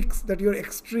 That speaks that you are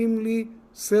extremely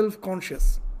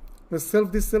self-conscious. This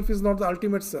self is not the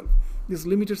ultimate self. This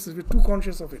limited self, you're too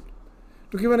conscious of it.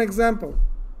 To give an example,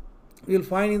 we will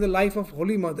find in the life of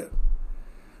Holy Mother,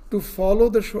 to follow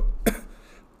the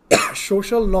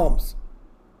social norms,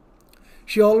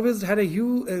 she always had a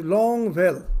long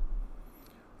veil.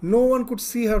 No one could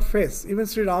see her face. Even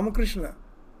Sri Ramakrishna,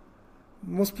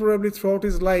 most probably throughout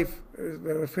his life,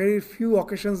 very few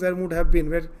occasions there would have been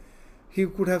where he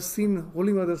could have seen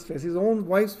Holy Mother's face. His own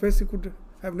wife's face he could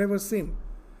have never seen.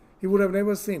 He would have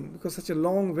never seen because such a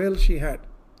long veil she had.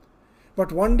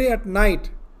 But one day at night,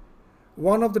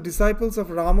 one of the disciples of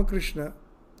Ramakrishna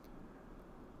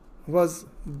was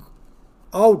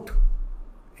out.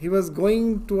 He was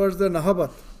going towards the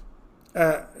Nahabat.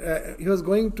 He was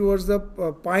going towards the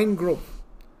pine grove.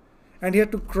 And he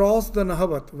had to cross the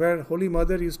Nahabat where Holy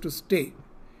Mother used to stay.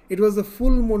 It was the full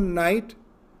moon night.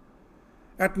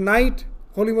 At night,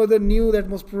 Holy Mother knew that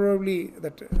most probably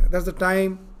that's the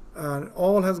time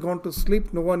all has gone to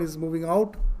sleep, no one is moving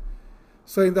out.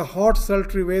 So in the hot,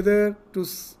 sultry weather, to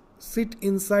sit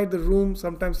inside the room,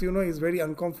 sometimes is very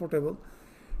uncomfortable.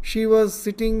 She was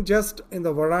sitting just in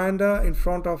the veranda in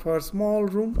front of her small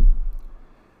room.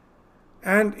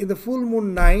 And in the full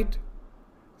moon night,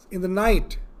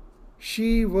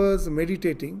 she was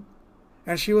meditating.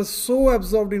 And she was so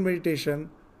absorbed in meditation,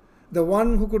 the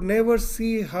one who could never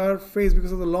see her face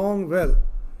because of the long veil.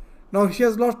 Now she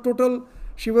has lost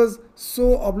she was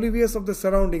so oblivious of the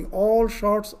surrounding, all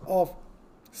sorts of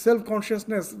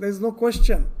self-consciousness. There is no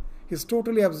question. He is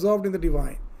totally absorbed in the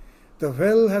divine. The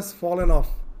veil has fallen off.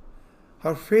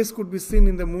 Her face could be seen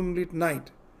in the moonlit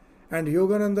night. And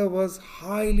Yogananda was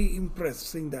highly impressed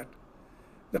seeing that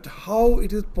how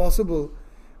it is possible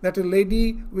that a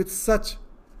lady with such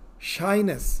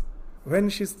shyness, when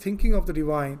she is thinking of the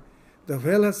divine, the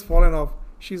veil has fallen off.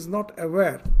 She is not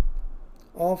aware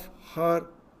of her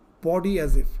body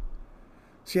as if.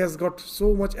 She has got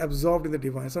so much absorbed in the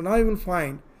divine. So now you will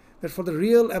find that for the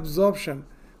real absorption,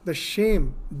 the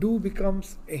shame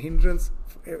becomes a hindrance,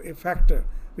 a factor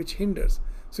which hinders.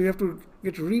 So you have to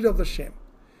get rid of the shame.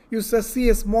 You see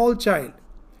a small child,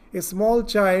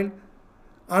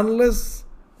 unless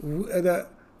the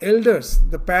elders,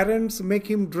 the parents make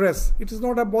him dress, it is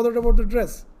not bothered about the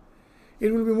dress.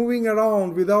 It will be moving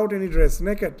around without any dress,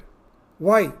 naked.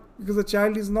 Why? Because the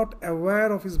child is not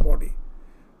aware of his body.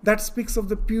 That speaks of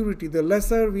the purity. The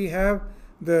lesser we have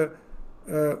the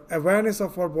awareness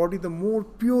of our body, the more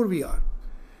pure we are.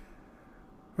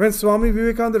 When Swami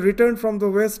Vivekananda returned from the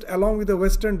West along with the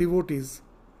Western devotees,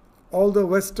 all the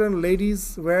Western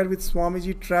ladies were with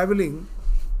Swamiji traveling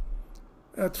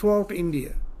throughout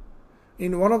India.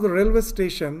 In one of the railway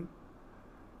stations,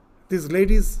 these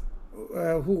ladies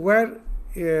who were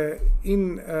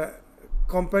in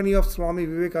company of Swami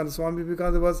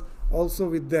Vivekananda was also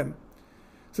with them.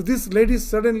 So these ladies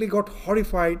suddenly got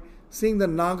horrified seeing the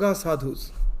Naga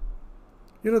sadhus.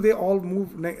 They all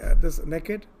moved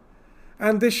naked,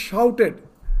 and they shouted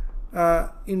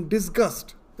in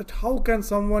disgust that how can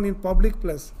someone in public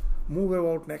place move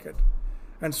about naked?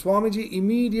 And Swamiji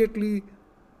immediately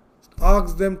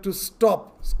asked them to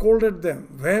stop, scolded them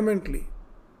vehemently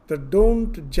that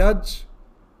don't judge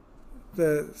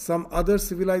some other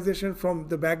civilization from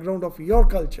the background of your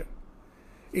culture.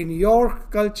 In your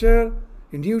culture,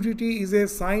 nudity is a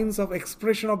sign of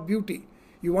expression of beauty.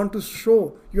 You want to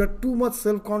show, you are too much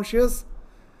self-conscious,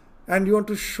 and you want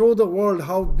to show the world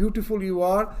how beautiful you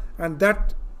are, and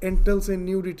that entails in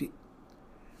nudity.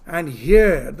 And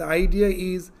here the idea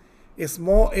is these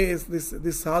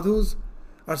sadhus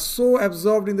are so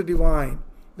absorbed in the divine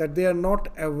that they are not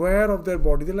aware of their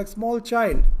body. They're like small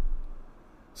child.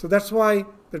 So that's why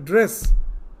the dress,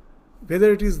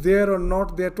 whether it is there or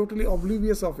not, they are totally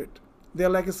oblivious of it. They are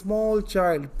like a small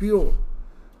child, pure.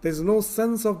 There is no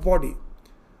sense of body.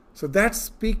 So that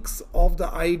speaks of the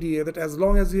idea that as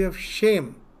long as you have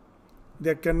shame,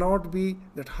 there cannot be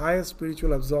that higher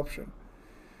spiritual absorption.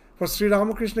 For Sri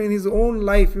Ramakrishna in his own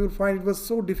life, you will find it was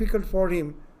so difficult for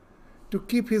him to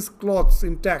keep his clothes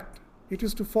intact. It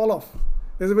used to fall off.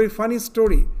 There's a very funny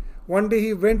story. One day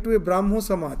he went to a Brahmo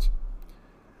Samaj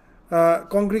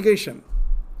congregation,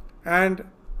 and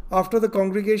after the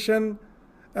congregation,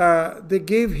 they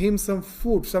gave him some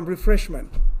food, some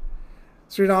refreshment.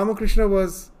 Sri Ramakrishna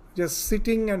was just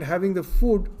sitting and having the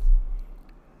food,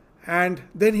 and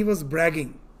then he was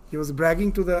bragging. He was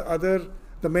bragging to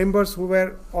the members who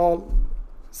were all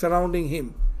surrounding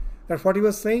him. That's what he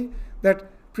was saying, that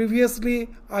previously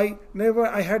I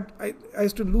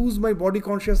used to lose my body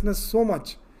consciousness so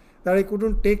much that I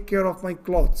couldn't take care of my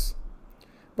clothes.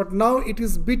 But now it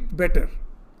is bit better.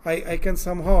 I can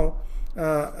somehow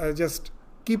just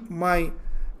keep my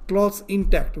clothes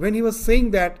intact. When he was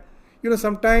saying that,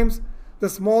 sometimes the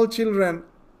small children,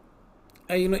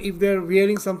 if they are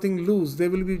wearing something loose, they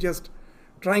will be just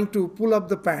trying to pull up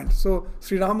the pant. So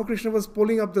Sri Ramakrishna was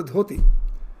pulling up the dhoti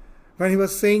when he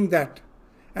was saying that.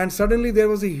 And suddenly there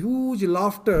was a huge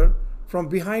laughter from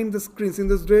behind the screens. In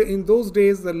those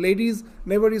days, the ladies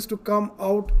never used to come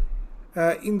out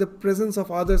in the presence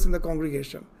of others in the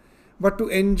congregation, but to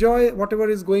enjoy whatever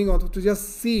is going on, to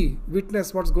just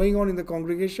witness what's going on in the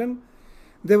congregation.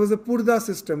 There was a purda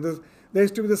system. There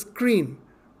used to be the screen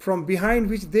from behind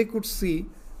which they could see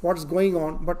what's going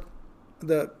on, but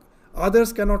the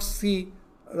others cannot see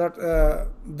that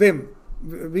they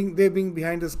being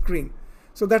behind the screen.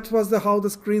 So that was how the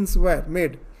screens were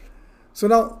made. So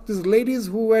now these ladies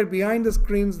who were behind the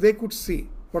screens, they could see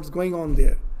what's going on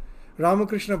there.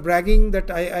 Ramakrishna bragging that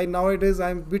I nowadays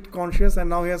I'm a bit conscious, and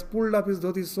now he has pulled up his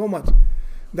dhoti so much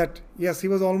that yes, he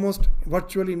was almost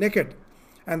virtually naked,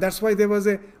 and that's why there was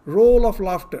a roll of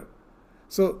laughter.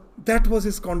 So that was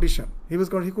his condition. He was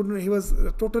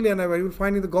totally unaware. You will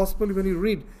find in the gospel, when you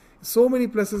read so many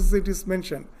places, it is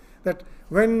mentioned that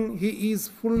when he is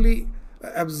fully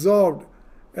absorbed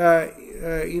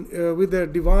with the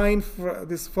divine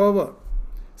this fervor,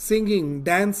 singing,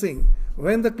 dancing,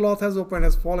 when the cloth has opened,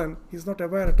 has fallen, he is not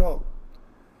aware at all.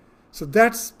 So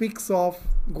that speaks of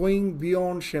going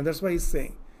beyond shame. That's why he's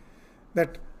saying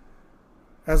that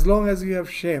as long as you have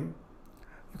shame,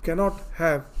 you cannot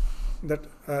have that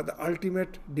the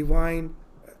ultimate divine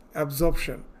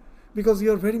absorption. because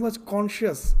you are very much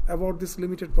conscious about this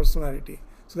limited personality.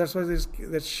 So that's why there's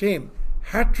that shame,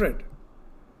 hatred.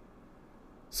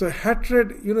 So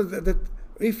hatred, that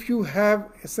if you have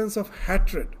a sense of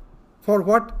hatred for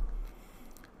what?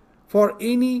 For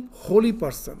any holy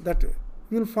person, that you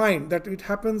will find that it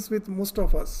happens with most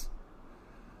of us.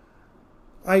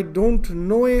 I don't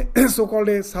know a so-called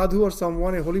a sadhu or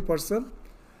someone, a holy person.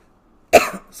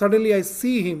 Suddenly I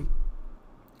see him.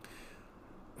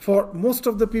 For most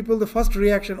of the people, the first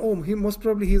reaction, most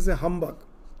probably he is a humbug.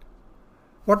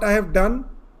 What I have done,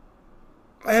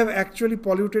 I have actually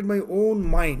polluted my own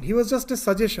mind. He was just a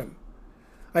suggestion.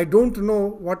 I don't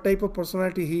know what type of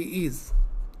personality he is.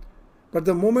 But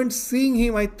the moment seeing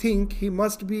him, I think he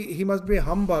must be a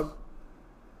humbug.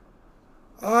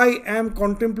 I am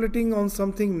contemplating on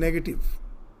something negative.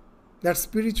 That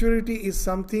spirituality is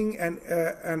something,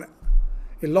 a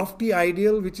lofty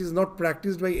ideal which is not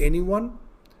practiced by anyone.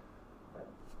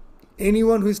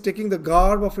 Anyone who is taking the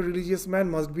garb of a religious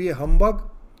man must be a humbug.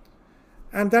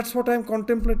 And that's what I am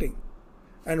contemplating.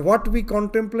 And what we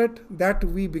contemplate, that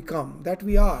we become, that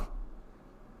we are.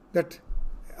 That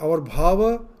our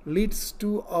bhava leads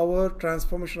to our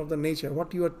transformation of the nature.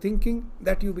 What you are thinking,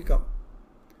 that you become.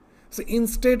 So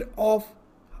instead of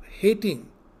hating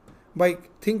by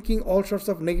thinking all sorts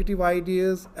of negative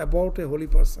ideas about a holy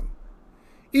person,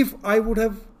 if I would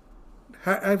have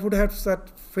such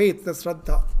faith, the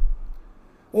Shraddha,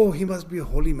 he must be a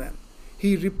holy man.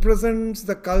 He represents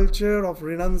the culture of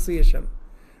renunciation,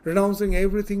 renouncing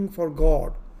everything for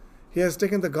God. He has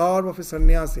taken the garb of a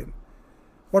sannyasin.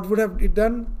 What would have it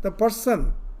done? The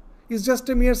person is just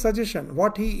a mere suggestion.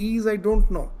 What he is, I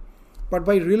don't know. But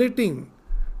by relating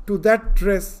to that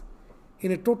dress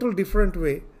in a total different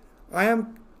way, I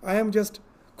am just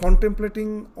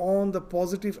contemplating on the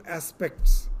positive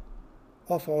aspects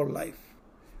of our life.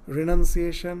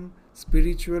 Renunciation,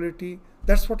 spirituality,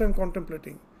 that's what I'm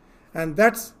contemplating. And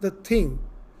that's the thing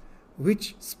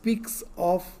which speaks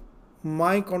of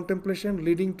my contemplation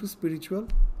leading to spiritual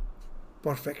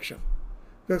perfection.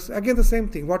 Because again the same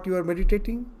thing, what you are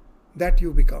meditating, that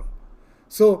you become.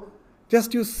 So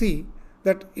just you see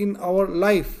that in our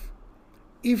life,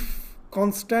 if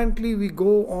constantly we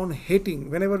go on hating,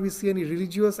 whenever we see any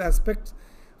religious aspects,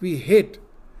 we hate,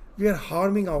 we are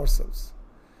harming ourselves.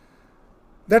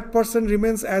 That person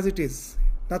remains as it is.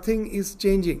 Nothing is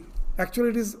changing. Actually,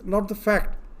 it is not the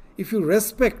fact. If you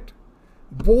respect,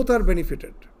 both are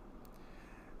benefited.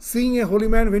 Seeing a holy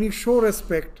man, when you show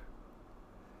respect,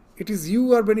 it is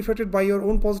you are benefited by your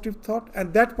own positive thought,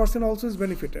 and that person also is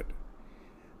benefited.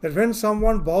 That when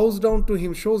someone bows down to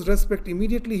him, shows respect,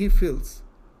 immediately he feels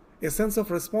a sense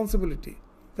of responsibility.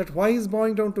 That why he is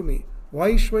bowing down to me? Why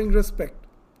he is showing respect?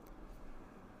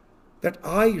 That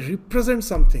I represent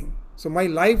something. So my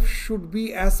life should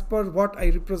be as per what I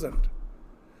represent.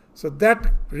 So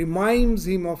that reminds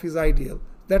him of his ideal.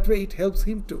 That way it helps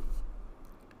him too.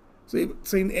 So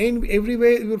in every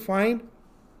way you will find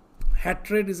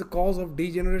hatred is a cause of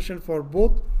degeneration for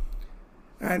both,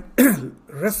 and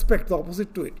respect, the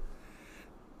opposite to it.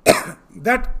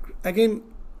 That again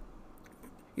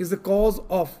is the cause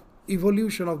of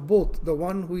evolution of both, the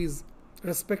one who is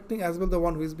respecting as well the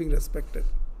one who is being respected.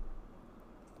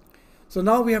 So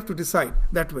now we have to decide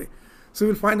that way. So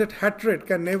we'll find that hatred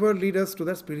can never lead us to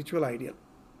the spiritual ideal.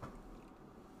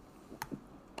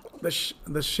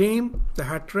 The shame, the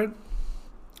hatred,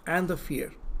 and the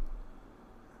fear.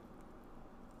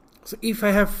 So if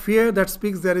I have fear, that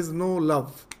speaks there is no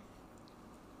love.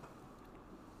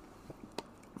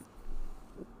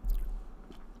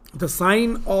 The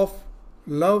sign of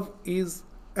love is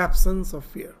absence of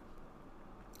fear.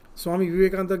 Swami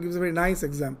Vivekananda gives a very nice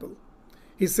example.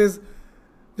 He says,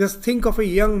 just think of a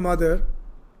young mother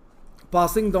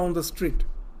passing down the street.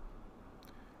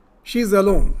 She is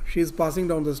alone. She is passing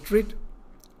down the street.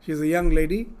 She is a young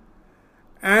lady.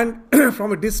 And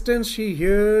from a distance she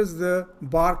hears the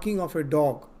barking of a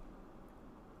dog.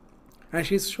 And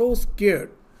she is so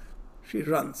scared. She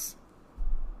runs.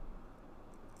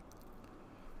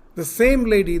 The same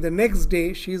lady, the next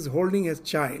day, she is holding a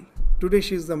child. Today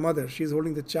she is the mother. She is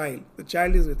holding the child. The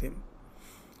child is with him.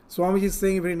 Swamiji is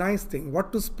saying a very nice thing.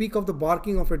 What to speak of the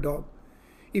barking of a dog?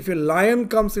 If a lion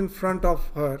comes in front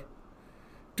of her,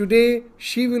 today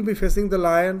she will be facing the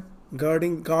lion,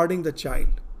 guarding the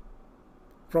child.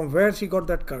 From where she got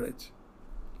that courage?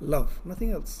 Love,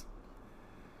 nothing else.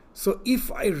 So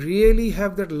if I really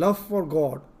have that love for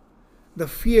God, the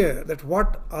fear that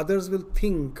what others will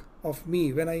think of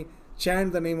me when I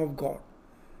chant the name of God,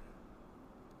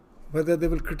 whether they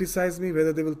will criticize me,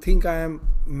 whether they will think I am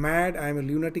mad, I am a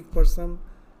lunatic person,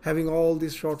 having all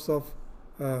these sorts of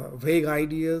vague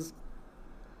ideas,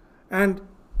 And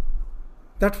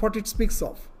that's what it speaks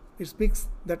of. It speaks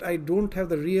that I don't have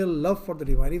the real love for the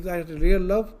divine. If I had a real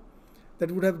love, that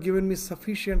would have given me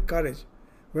sufficient courage.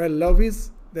 Where love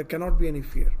is, there cannot be any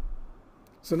fear.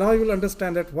 So now you will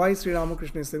understand that why Sri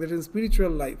Ramakrishna is saying that in spiritual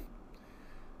life,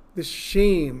 this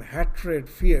shame, hatred,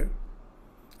 fear,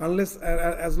 unless,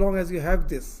 as long as you have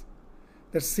this,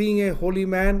 that seeing a holy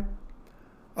man,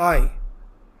 I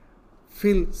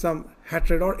feel some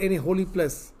hatred, or any holy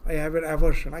place, I have an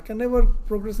aversion. I can never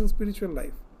progress in spiritual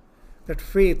life. That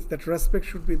faith, that respect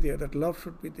should be there, that love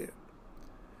should be there.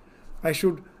 I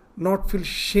should not feel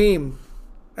ashamed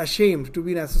to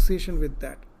be in association with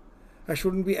that. I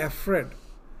shouldn't be afraid.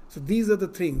 So these are the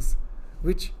things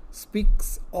which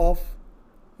speaks of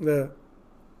the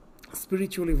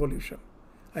spiritual evolution.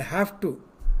 I have to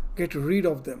get rid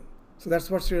of them. So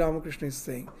that's what Sri Ramakrishna is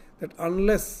saying, that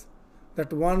unless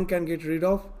that one can get rid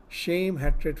of shame,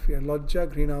 hatred, fear,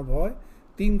 lajja, ghrina, bhoy,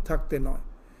 teen thakte noy.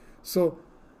 So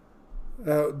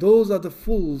those are the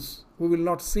fools who will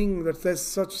not sing. That there's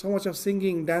so much of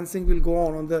singing, dancing will go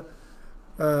on the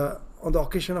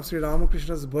occasion of Sri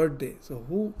Ramakrishna's birthday. So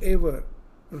whoever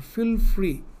will feel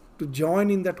free to join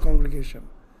in that congregation,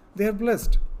 they are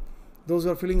blessed. Those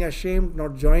who are feeling ashamed,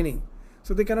 not joining,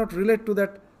 so they cannot relate to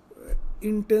that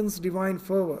intense divine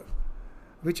fervor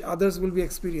which others will be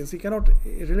experiencing. He cannot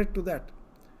relate to that.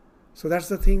 So that's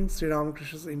the thing Sri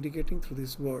Ramakrishna is indicating through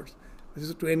these words. This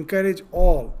is to encourage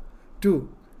all to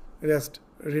just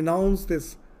renounce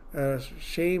this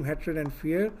shame, hatred and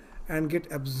fear and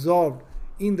get absorbed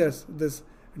in this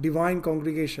divine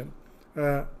congregation.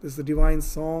 This is the divine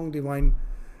song, divine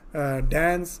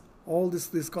dance, all this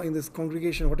in this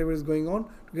congregation, whatever is going on,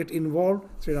 to get involved.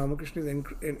 Sri Ramakrishna is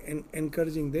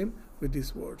encouraging them with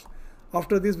these words.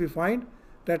 After this, we find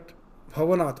that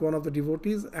Bhavanath, one of the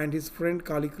devotees, and his friend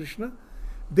Kali Krishna,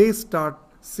 they start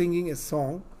singing a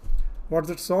song. What's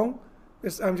that song?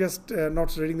 I'm just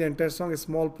not reading the entire song, a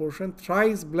small portion.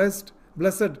 Thrice blessed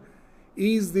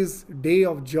is this day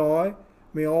of joy.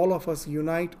 May all of us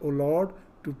unite, O Lord,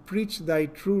 to preach thy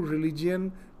true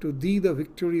religion. To thee the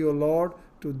victory, O Lord,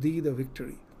 to thee the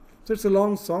victory. So it's a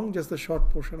long song, just the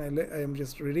short portion I am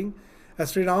just reading.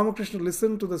 As Sri Ramakrishna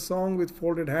listened to the song with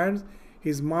folded hands,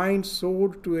 his mind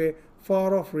soared to a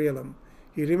far-off realm.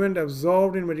 He remained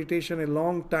absorbed in meditation a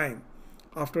long time.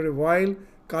 After a while,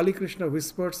 Kali Krishna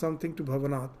whispered something to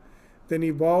Bhavanath. Then he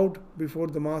bowed before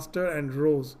the master and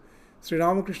rose. Sri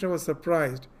Ramakrishna was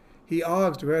surprised. He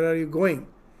asked, "Where are you going?"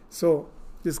 So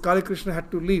this Kali Krishna had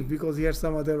to leave because he had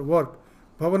some other work.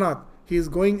 Bhavanath, he is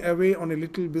going away on a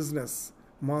little business.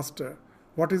 Master,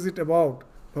 what is it about?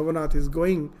 Bhavanath is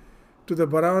going to the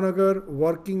Baranagar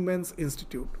Working Men's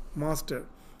Institute. Master,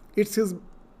 it's his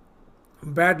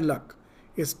bad luck.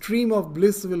 A stream of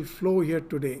bliss will flow here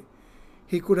today.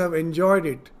 He could have enjoyed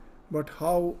it, but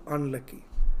how unlucky.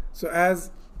 So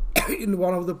as in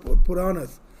one of the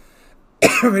Puranas,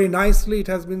 very nicely it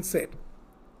has been said,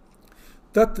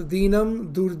 Tat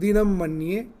dinam durdinam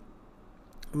manye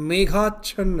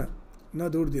meghachanna na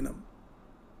durdinam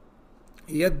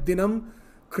yad dinam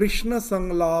Krishna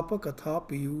sanglapa katha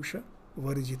piyusha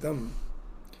varjitam.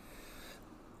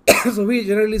 So we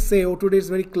generally say, oh, today is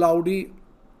very cloudy,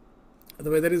 the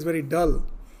weather is very dull.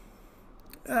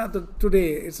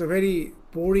 Today it's a very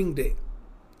boring day.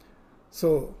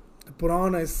 So the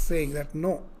Purana is saying that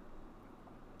no,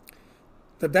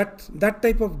 that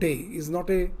type of day is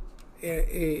not a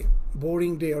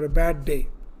boring day or a bad day.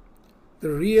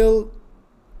 The real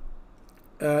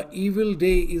evil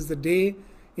day is the day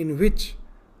in which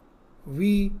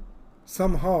we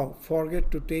somehow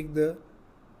forget to take the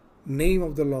name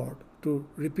of the Lord, to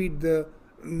repeat the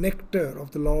nectar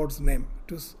of the Lord's name,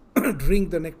 to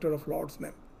drink the nectar of Lord's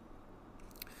name.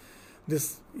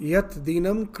 This Yat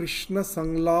Dinam Krishna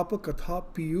Sanglapa Katha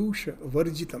Piyusha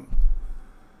Varjitam.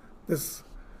 This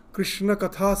Krishna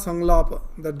Katha Sanglapa,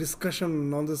 the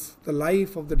discussion on this, the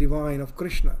life of the divine, of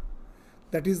Krishna,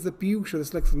 that is the Piyusha,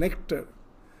 it's like nectar.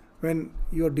 When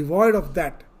you are devoid of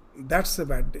that, that's a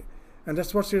bad day. And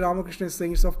that's what Sri Ramakrishna is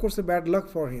saying. It's of course a bad luck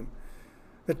for him.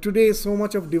 That today is so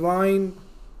much of divine,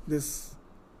 in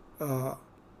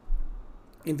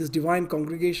this divine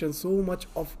congregation, so much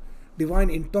of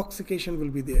divine intoxication will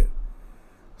be there.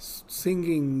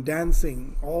 Singing,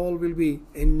 dancing, all will be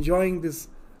enjoying this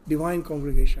divine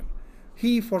congregation.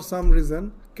 He, for some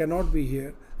reason, cannot be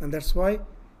here, and that's why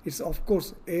it's of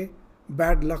course a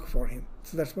bad luck for him.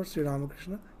 So that's what Sri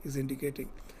Ramakrishna is indicating.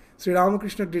 Sri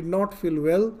Ramakrishna did not feel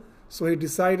well, so he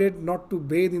decided not to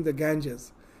bathe in the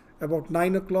Ganges. About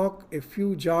 9 o'clock, a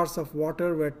few jars of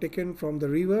water were taken from the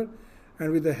river,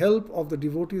 and with the help of the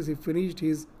devotees, he finished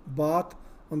his bath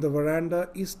on the veranda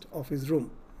east of his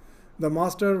room. The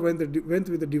master went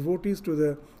with the devotees to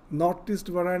the northeast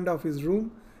veranda of his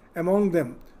room. Among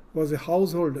them was a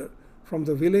householder from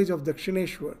the village of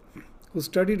Dakshineshwar who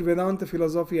studied Vedanta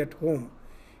philosophy at home.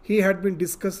 He had been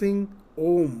discussing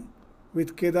Om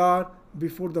with Kedar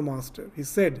before the master. He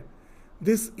said,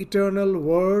 "This eternal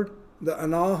word, the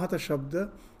Anahata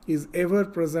Shabda, is ever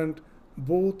present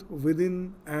both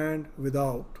within and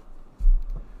without."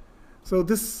 So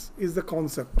this is the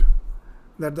concept,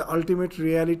 that the ultimate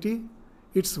reality,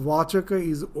 its Vachaka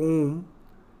is Om.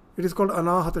 It is called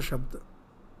Anahata Shabda.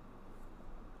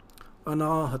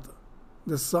 Anahata.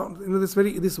 The sound,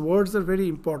 these words are very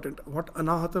important. What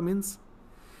Anahata means?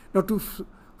 Now,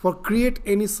 for create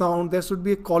any sound, there should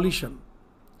be a collision.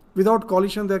 Without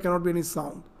collision, there cannot be any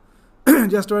sound.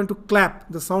 Just trying to clap,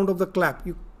 the sound of the clap.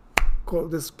 You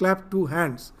clap two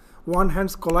hands. One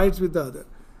hand collides with the other.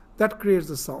 That creates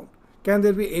the sound. Can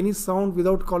there be any sound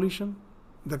without collision?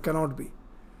 There cannot be.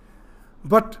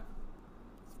 But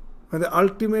when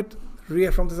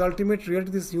from this ultimate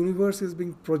reality, this universe is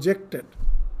being projected.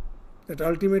 That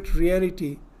ultimate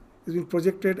reality is being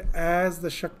projected as the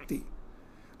Shakti.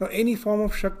 Now, any form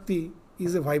of Shakti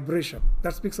is a vibration.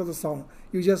 That speaks of the sound.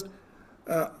 You just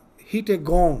hit a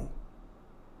gong.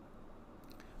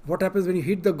 What happens when you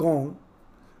hit the gong?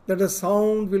 That the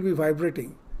sound will be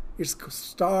vibrating. It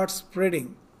starts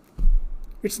spreading.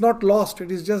 It's not lost. It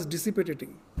is just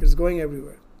dissipating. It's going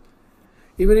everywhere.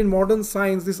 Even in modern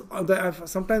science,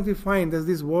 sometimes we find that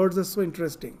these words are so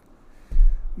interesting.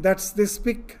 They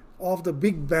speak of the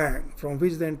Big Bang from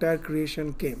which the entire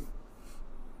creation came.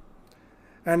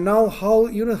 And now how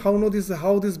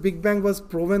this Big Bang was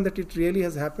proven that it really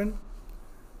has happened?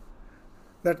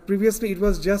 That previously it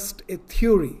was just a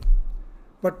theory.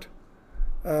 But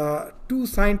two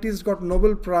scientists got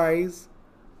Nobel Prize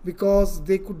because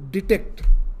they could detect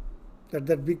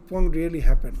that Big Bang really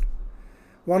happened.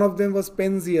 One of them was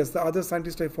Penzias, the other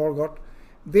scientist I forgot.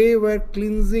 They were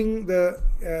cleansing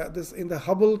this in the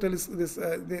Hubble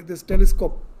this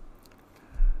telescope,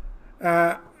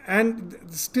 and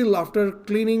still after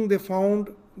cleaning they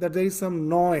found that there is some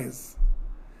noise.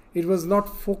 It was not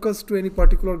focused to any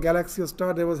particular galaxy or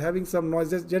star. They was having some noise.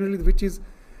 That's generally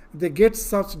they get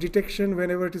such detection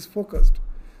whenever it is focused.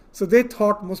 So they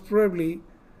thought most probably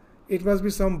it must be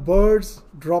some birds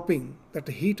dropping. That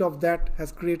the heat of that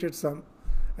has created some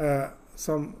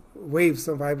waves,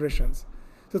 some vibrations.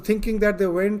 So thinking that, they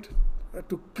went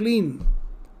to clean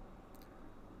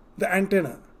the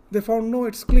antenna. They found no,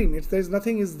 it's clean.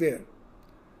 Nothing is there.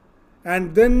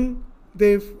 And then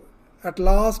they at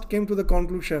last came to the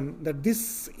conclusion that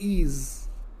this is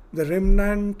the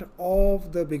remnant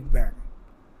of the Big Bang.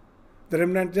 The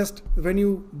remnant, just when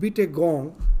you beat a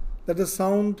gong, that the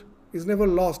sound is never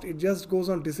lost. It just goes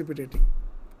on dissipating.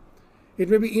 It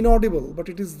may be inaudible, but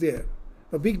it is there.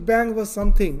 The Big Bang was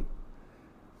something.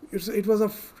 It was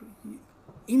of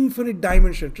infinite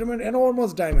dimension, tremendous,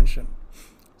 enormous dimension.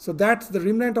 So that's the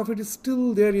remnant of it is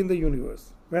still there in the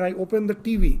universe. When I open the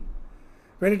TV,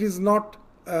 when it is not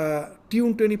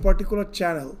tuned to any particular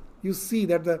channel, you see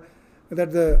that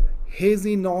the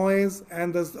hazy noise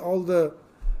and all the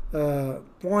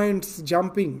points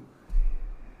jumping.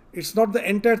 It's not the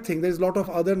entire thing. There is a lot of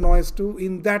other noise too.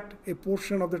 In that, a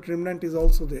portion of the remnant is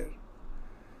also there.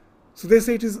 So they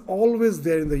say it is always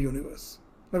there in the universe.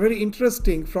 Now, very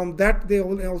interesting. From that, they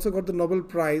also got the Nobel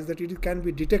Prize, that it can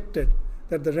be detected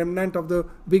that the remnant of the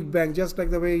Big Bang, just like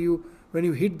the way when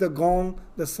you hit the gong,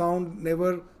 the sound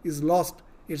never is lost.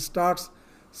 It starts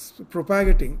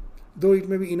propagating, though it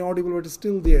may be inaudible, but it is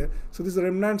still there. So these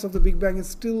remnants of the Big Bang is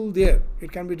still there.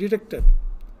 It can be detected.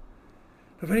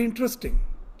 Now, very interesting.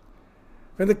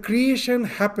 When the creation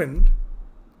happened,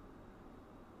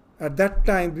 at that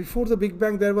time, before the Big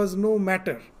Bang, there was no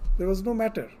matter. There was no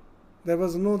matter. There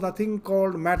was nothing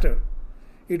called matter.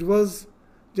 It was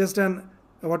just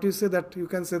you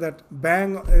can say that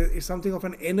bang is something of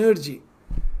an energy.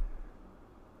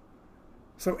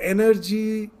 Some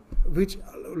energy which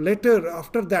later,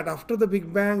 after the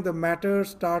Big Bang, the matter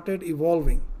started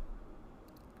evolving.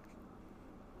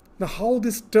 Now, how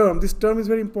this term is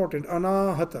very important,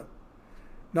 anahata.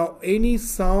 Now, any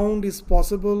sound is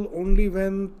possible only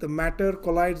when the matter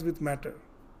collides with matter.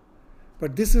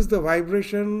 But this is the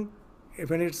vibration.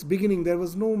 When it's beginning, there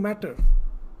was no matter.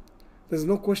 There's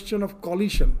no question of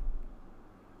collision.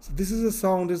 So this is a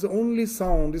sound, is the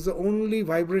only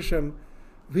vibration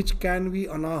which can be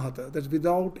anahata, that's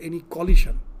without any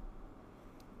collision.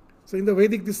 So in the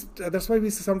Vedic, that's why we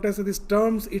sometimes say these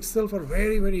terms itself are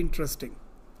very, very interesting.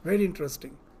 Very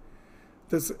interesting.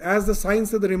 As the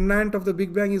science of the remnant of the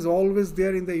Big Bang is always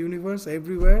there in the universe,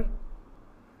 everywhere.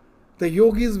 The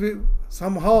yogis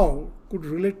somehow could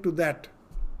relate to that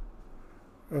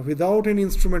without an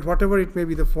instrument, whatever it may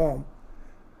be the form.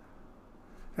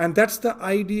 And that's the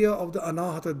idea of the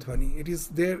anahata dhvani. It is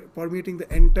there permeating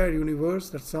the entire universe.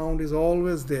 That sound is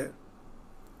always there.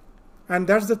 And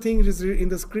that's the thing, it is in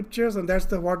the scriptures, and that's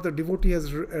what the devotee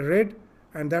has read,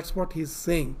 and that's what he's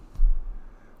saying.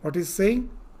 What he's saying?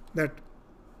 That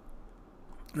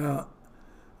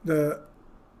the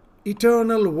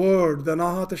eternal word, the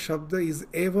anahata shabda, is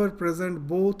ever present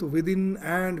both within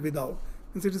and without.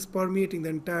 Means it is permeating the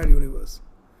entire universe.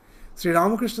 Sri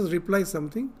Ramakrishna's reply is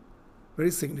something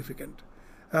very significant.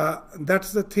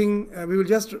 That's the thing, we will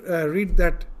just read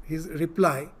that, his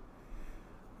reply.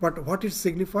 But what it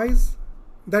signifies,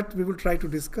 that we will try to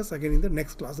discuss again in the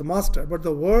next class. The master, but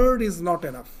the word is not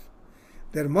enough.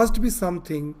 There must be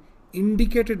something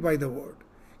indicated by the word.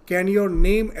 Can your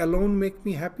name alone make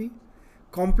me happy?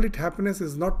 Complete happiness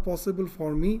is not possible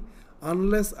for me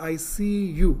unless I see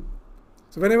you.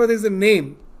 So whenever there is a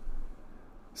name,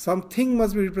 something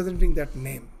must be representing that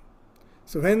name.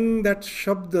 So when that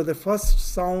shabda, the first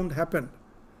sound happened,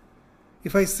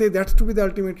 if I say that's to be the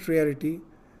ultimate reality,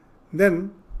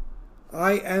 then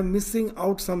I am missing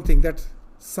out something. That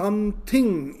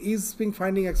something is being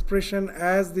finding expression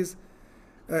as this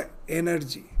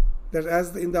energy. That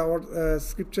as in our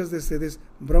scriptures they say this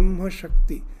Brahma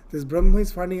Shakti. This Brahma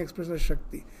is finding expression as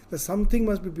Shakti. That something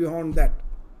must be beyond that.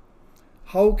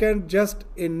 How can just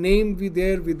a name be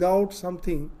there without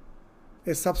something,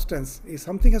 a substance?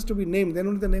 Something has to be named, then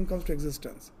only the name comes to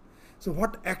existence. So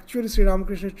what actually Sri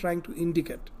Ramakrishna is trying to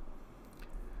indicate?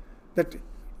 That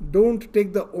don't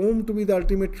take the Om to be the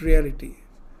ultimate reality.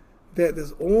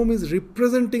 This Om is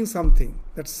representing something.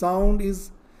 That sound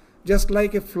is just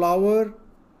like a flower.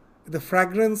 The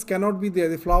fragrance cannot be there.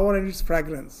 The flower and its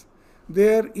fragrance,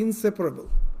 they are inseparable.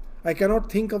 I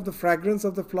cannot think of the fragrance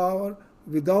of the flower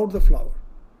without the flower.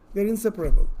 They are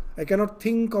inseparable. I cannot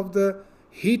think of the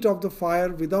heat of the fire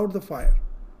without the fire.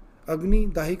 Agni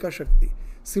Dahika Shakti.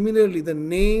 Similarly, the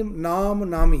name Nam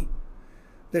Nami.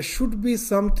 There should be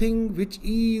something which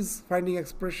is finding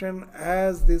expression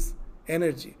as this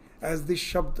energy, as this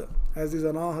shabda, as this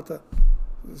anahata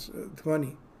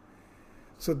dhvani.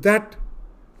 So that,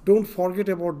 don't forget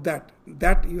about that.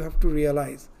 That you have to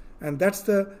realize. And that's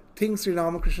the thing Sri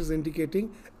Ramakrishna is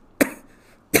indicating.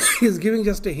 He is giving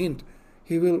just a hint.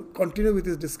 He will continue with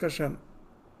his discussion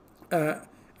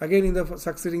again in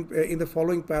the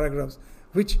following paragraphs,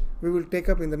 which we will take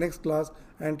up in the next class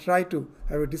and try to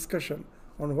have a discussion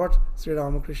on what Sri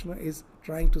Ramakrishna is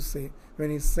trying to say when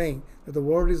he is saying that the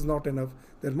word is not enough.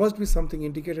 There must be something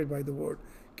indicated by the word.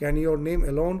 Can your name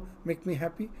alone make me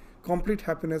happy? Complete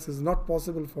happiness is not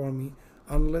possible for me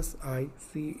unless I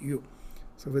see you.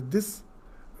 So with this,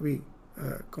 we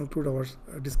conclude our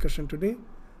discussion today.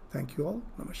 Thank you all.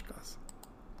 Namaskar.